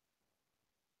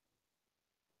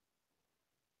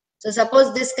 So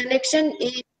suppose this connection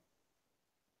is,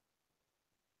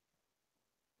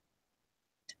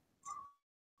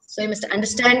 so you must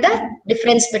understand the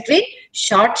difference between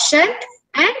short shunt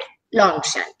and long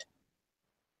shunt.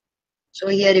 So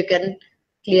here you can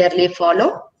clearly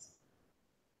follow.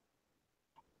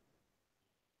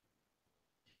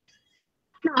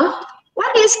 Now,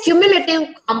 what is cumulative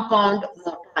compound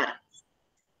motor?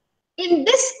 In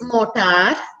this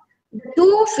motor, the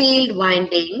two field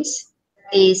windings,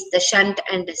 that is the shunt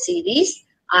and the series,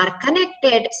 are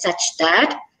connected such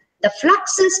that the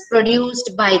fluxes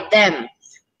produced by them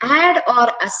add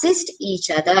or assist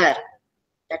each other.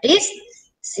 That is,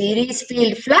 series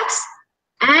field flux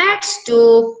adds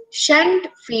to shunt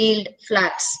field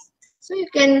flux. So you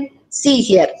can see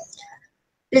here,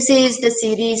 this is the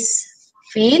series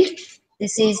field,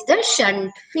 this is the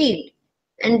shunt field,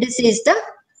 and this is the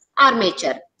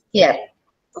armature here.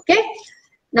 Okay.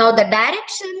 Now the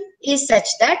direction is such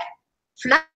that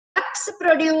flux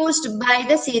produced by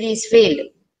the series field.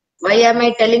 Why am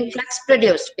I telling flux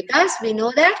produced? Because we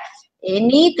know that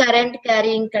any current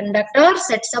carrying conductor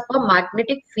sets up a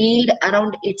magnetic field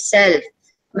around itself.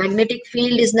 Magnetic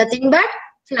field is nothing but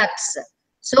flux.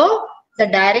 So the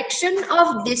direction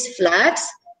of this flux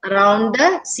around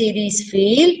the series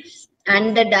field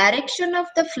and the direction of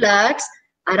the flux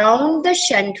around the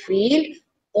shunt field,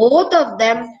 both of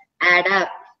them add up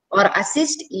or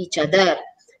assist each other.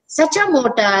 Such a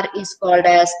motor is called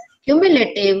as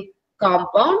cumulative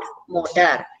compound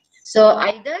motor. So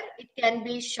either it can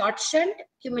be short shunt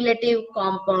cumulative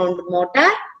compound motor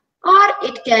or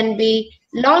it can be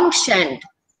long shunt.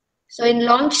 So in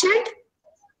long shunt,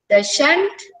 the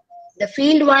shunt, the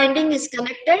field winding is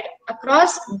connected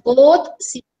across both.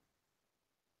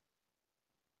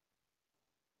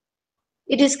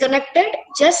 It is connected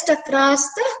just across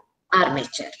the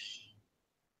armature.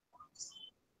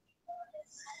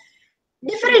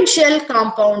 Differential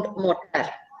compound motor.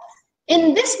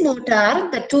 In this motor,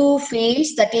 the two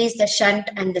fields, that is the shunt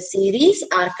and the series,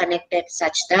 are connected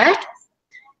such that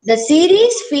the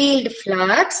series field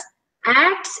flux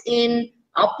acts in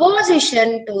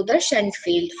opposition to the shunt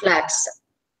field flux.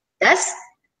 Thus,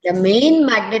 the main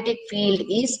magnetic field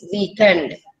is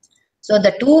weakened. So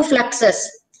the two fluxes,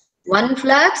 one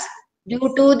flux due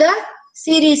to the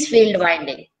series field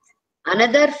winding,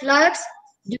 another flux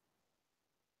due to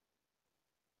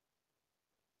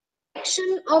the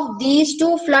direction of these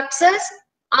two fluxes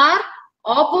are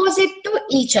opposite to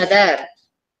each other.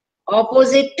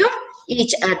 Opposite to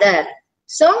each other.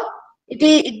 So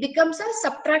it becomes a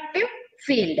subtractive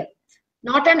field,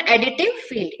 not an additive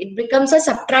field. It becomes a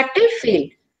subtractive field.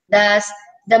 Thus,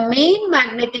 the main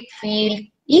magnetic field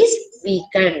is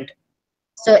weakened.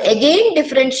 So again,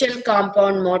 differential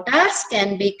compound motors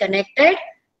can be connected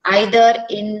either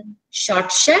in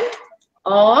short shunt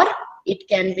or it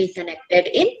can be connected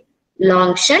in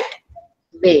long shunt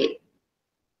way.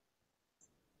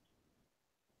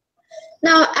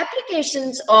 Now,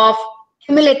 applications of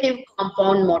cumulative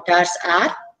compound motors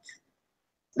are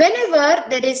whenever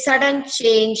there is sudden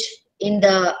change in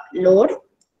the load,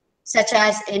 such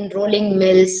as in rolling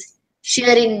mills,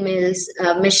 shearing mills,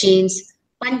 machines,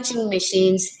 punching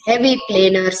machines, heavy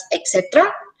planers,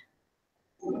 etc.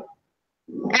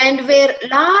 And where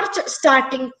large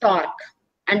starting torque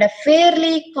and a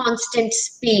fairly constant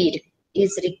speed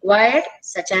is required,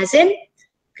 such as in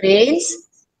cranes,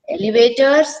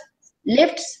 elevators,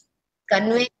 lifts,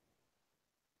 conveyors,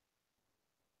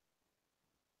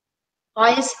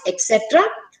 coils, etc.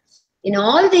 In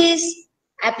all these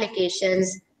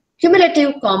applications,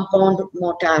 cumulative compound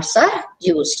motors are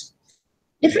used.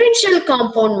 Differential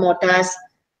compound motors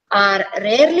are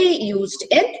rarely used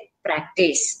in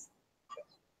practice.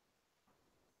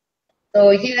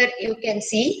 So here you can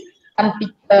see some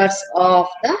pictures of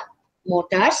the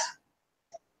motors.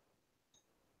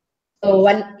 So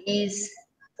one is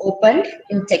opened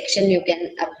in section. You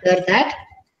can observe that.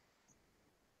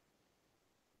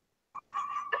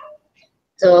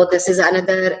 So this is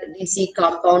another DC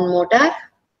compound motor.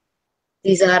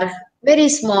 These are very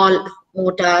small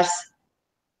motors.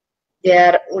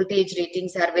 Their voltage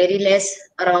ratings are very less,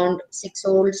 around 6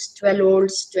 volts, 12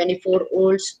 volts, 24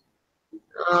 volts.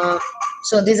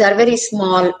 So these are very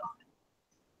small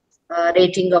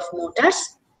rating of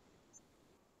motors.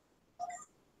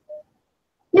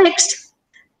 Next,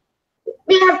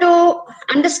 we have to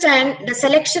understand the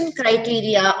selection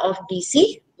criteria of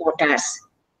DC motors.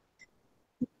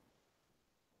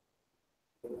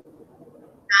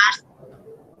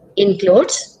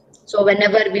 Includes, so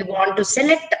whenever we want to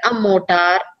select a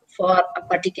motor for a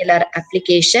particular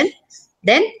application,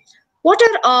 then what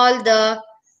are all the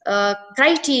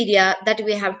criteria that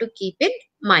we have to keep in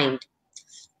mind?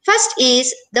 First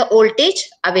is the voltage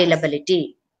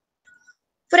availability.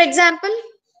 For example,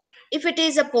 if it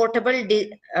is a portable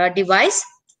device,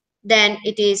 then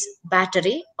it is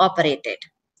battery operated.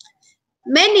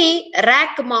 Many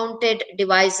rack mounted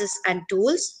devices and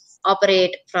tools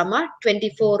operate from a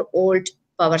 24-volt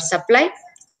power supply.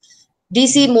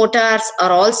 DC motors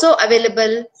are also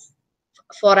available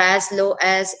for as low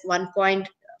as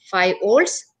 1.5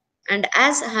 volts and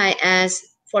as high as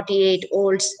 48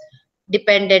 volts,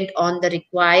 dependent on the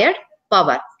required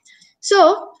power.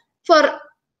 So, for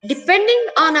depending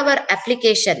on our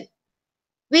application,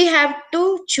 we have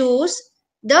to choose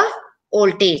the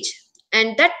voltage,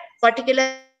 and that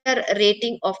particular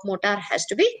rating of motor has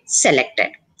to be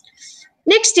selected.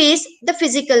 Next is the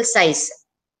physical size.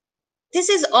 This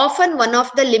is often one of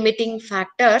the limiting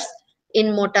factors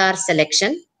in motor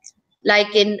selection,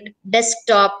 like in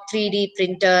desktop 3D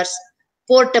printers,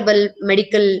 portable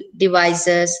medical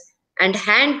devices, and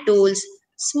hand tools.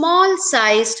 Small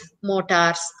sized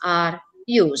motors are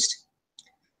used.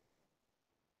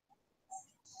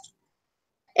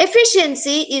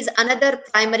 Efficiency is another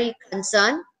primary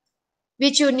concern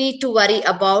which you need to worry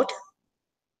about,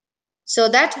 so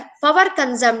that power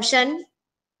consumption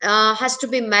has to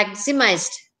be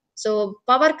maximized. So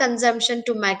power consumption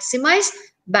to maximize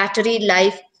battery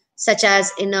life, such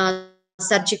as in a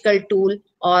surgical tool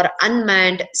or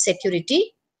unmanned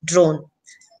security drone.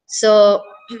 So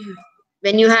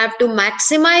when you have to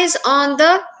maximize on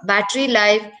the battery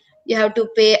life, you have to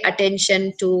pay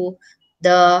attention to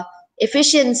the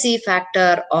efficiency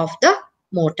factor of the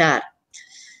motor.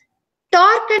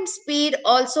 Torque and speed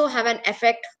also have an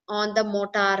effect on the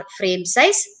motor frame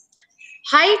size.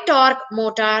 High torque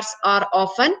motors are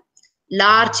often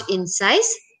large in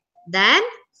size than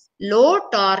low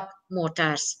torque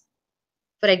motors.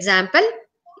 For example,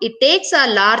 it takes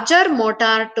a larger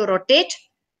motor to rotate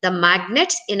the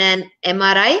magnets in an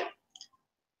MRI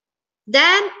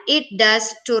than it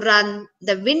does to run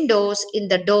the windows in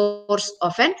the doors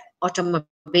of an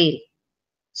automobile.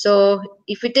 So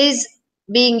if it is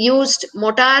being used,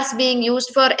 motors being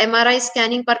used for MRI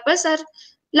scanning purpose are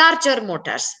larger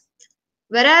motors,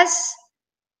 whereas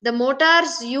the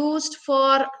motors used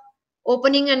for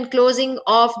opening and closing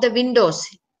of the windows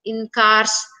in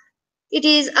cars, it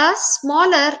is a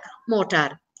smaller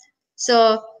motor.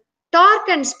 So torque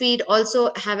and speed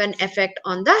also have an effect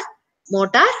on the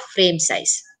motor frame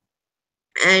size.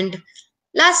 And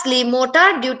lastly,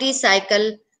 motor duty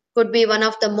cycle could be one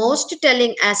of the most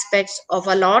telling aspects of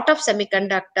a lot of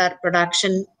semiconductor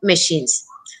production machines.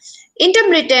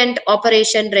 Intermittent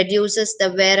operation reduces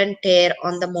the wear and tear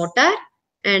on the motor,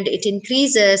 and it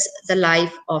increases the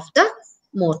life of the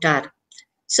motor.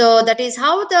 So that is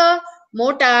how the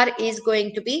motor is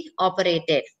going to be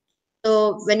operated.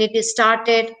 So when it is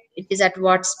started, it is at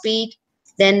what speed?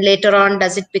 Then later on,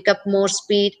 does it pick up more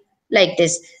speed? Like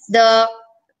this. The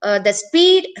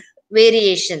speed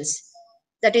variations.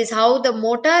 That is how the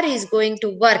motor is going to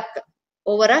work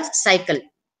over a cycle.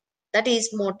 That is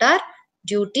motor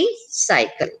duty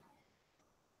cycle.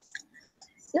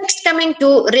 Next, coming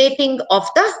to rating of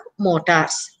the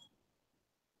motors.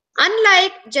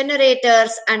 Unlike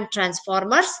generators and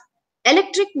transformers,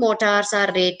 electric motors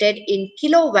are rated in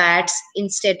kilowatts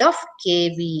instead of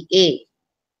kVA.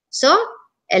 So,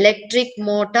 electric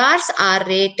motors are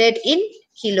rated in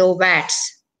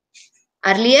kilowatts.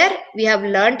 Earlier, we have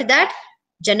learned that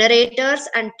generators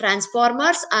and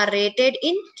transformers are rated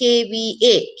in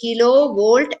kVA,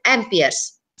 kilovolt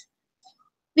amperes.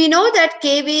 We know that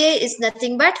kVA is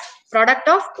nothing but product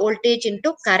of voltage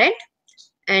into current,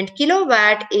 and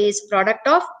kilowatt is product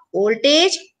of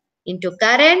voltage into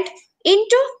current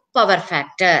into power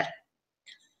factor.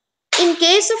 In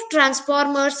case of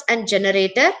transformers and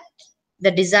generator,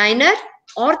 the designer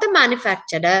or the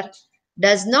manufacturer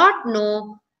does not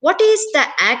know what is the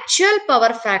actual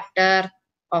power factor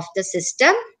of the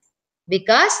system,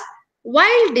 because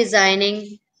while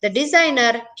designing, the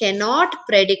designer cannot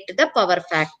predict the power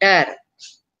factor.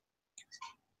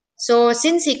 So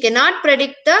since he cannot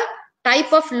predict the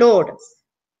type of load,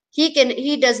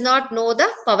 he does not know the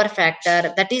power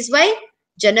factor. That is why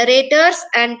generators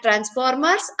and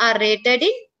transformers are rated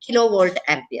in kilovolt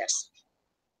amperes.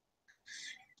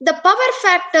 The power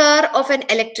factor of an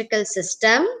electrical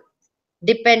system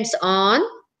depends on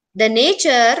the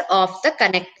nature of the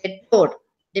connected load.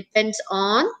 Depends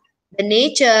on the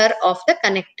nature of the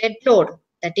connected load.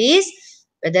 That is,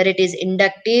 whether it is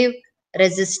inductive,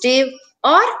 resistive,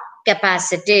 or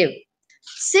capacitive.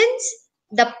 Since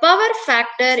the power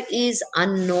factor is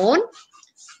unknown,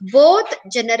 both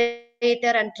generator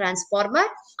and transformer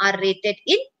are rated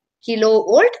in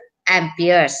kilovolt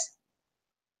amperes.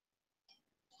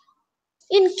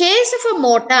 In case of a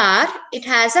motor, it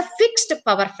has a fixed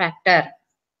power factor.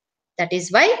 That is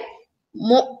why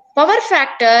power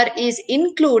factor is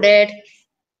included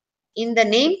in the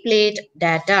nameplate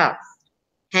data.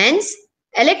 Hence,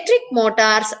 electric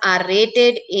motors are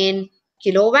rated in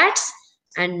kilowatts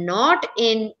and not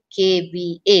in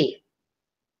kVA.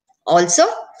 Also,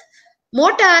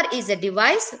 motor is a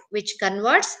device which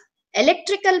converts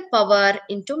electrical power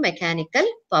into mechanical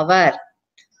power.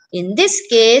 In this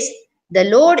case, the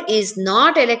load is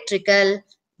not electrical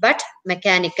but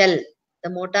mechanical. The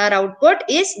motor output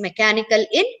is mechanical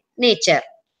in nature.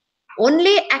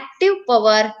 Only active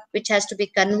power which has to be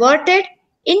converted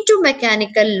into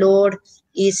mechanical load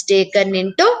is taken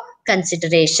into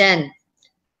consideration.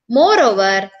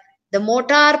 Moreover, the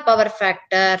motor power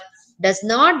factor does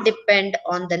not depend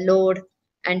on the load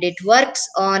and it works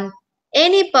on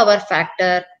any power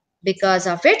factor because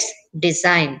of its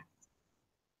design.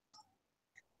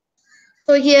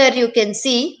 So here you can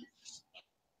see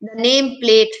the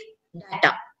nameplate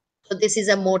data. So this is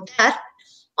a motor.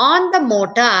 On the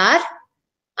motor, a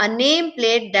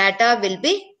nameplate data will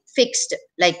be fixed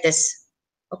like this.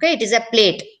 Okay, it is a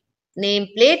plate.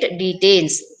 Nameplate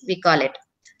details, we call it.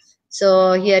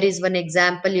 So here is one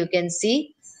example you can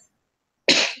see.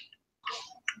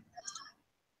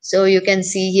 So you can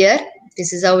see here,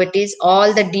 this is how it is.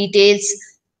 All the details,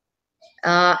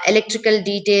 electrical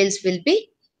details will be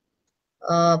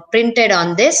printed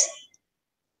on this.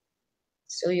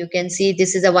 So you can see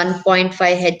this is a 1.5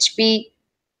 HP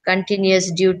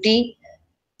continuous duty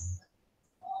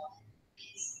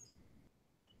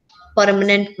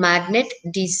permanent magnet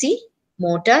DC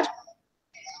motor.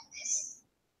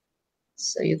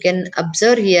 So you can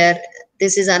observe here,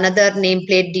 this is another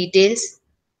nameplate details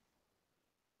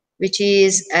which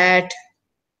is at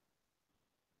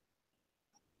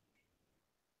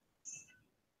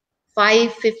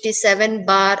 557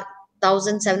 bar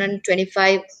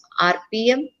 1725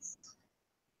 RPM,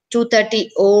 230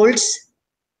 volts.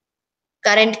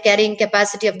 Current carrying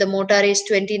capacity of the motor is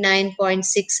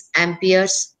 29.6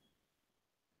 amperes.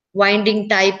 Winding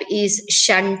type is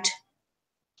shunt.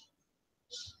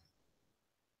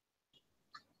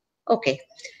 Okay,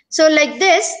 so like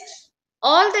this,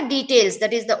 all the details,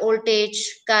 that is the voltage,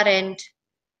 current,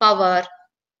 power,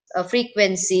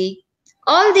 frequency,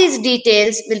 all these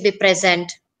details will be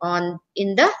present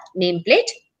in the nameplate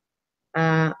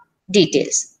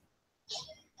details.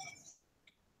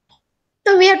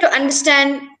 So we have to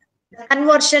understand the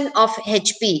conversion of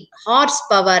HP,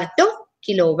 horsepower, to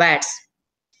kilowatts.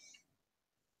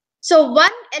 So 1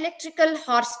 electrical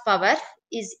horsepower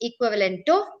is equivalent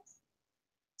to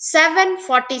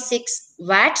 746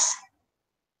 watts.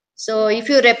 So if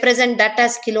you represent that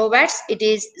as kilowatts, it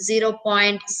is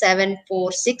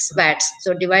 0.746 watts.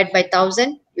 So divide by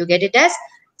 1000, you get it as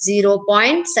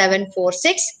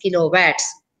 0.746 kilowatts.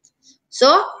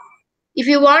 So if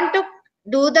you want to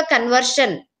do the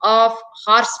conversion of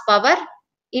horsepower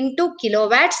into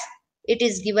kilowatts, it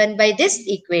is given by this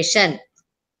equation.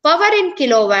 Power in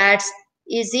kilowatts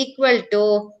is equal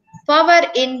to power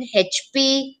in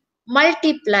HP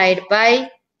multiplied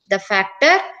by the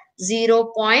factor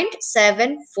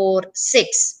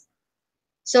 0.746.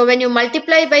 So when you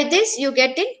multiply by this, you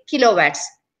get in kilowatts.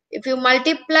 If you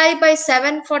multiply by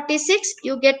 746,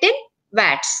 you get in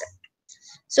watts.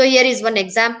 So here is one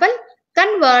example.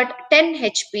 Convert 10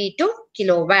 HP to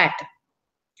kilowatt.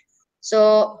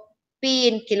 So P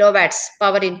in kilowatts,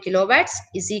 power in kilowatts,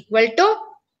 is equal to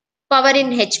power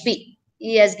in HP.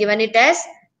 He has given it as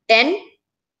 10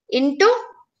 into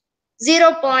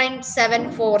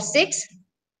 0.746.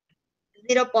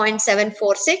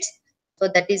 0.746. So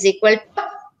that is equal to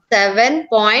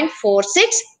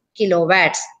 7.46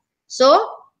 kilowatts. So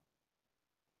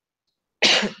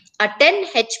a 10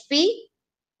 HP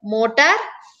motor,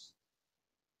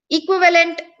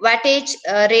 equivalent wattage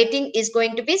rating is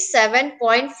going to be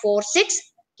 7.46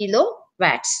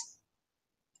 kilowatts.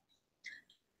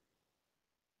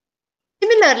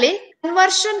 Similarly,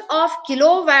 conversion of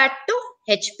kilowatt to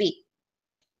HP.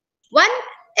 1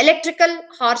 electrical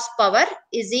horsepower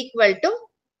is equal to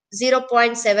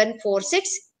 0.746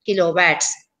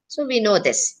 kilowatts. So we know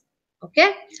this.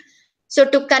 Okay. So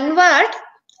to convert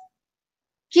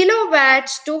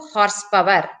kilowatts to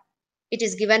horsepower, it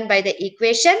is given by the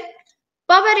equation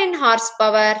power in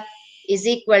horsepower is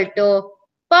equal to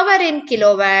power in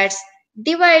kilowatts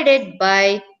divided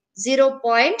by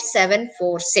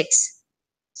 0.746.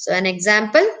 So an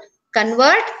example,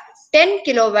 convert 10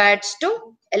 kilowatts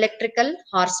to electrical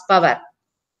horsepower.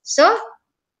 So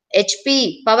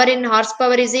HP, power in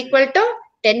horsepower, is equal to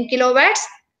 10 kilowatts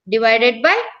divided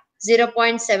by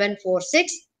 0.746.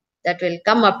 That will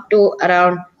come up to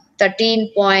around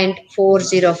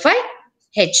 13.405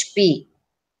 HP.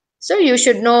 So you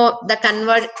should know the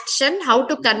conversion, how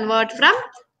to convert from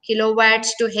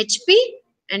kilowatts to HP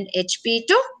and HP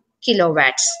to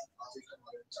kilowatts.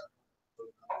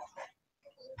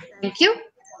 Thank you.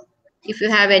 If you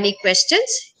have any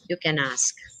questions, you can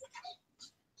ask.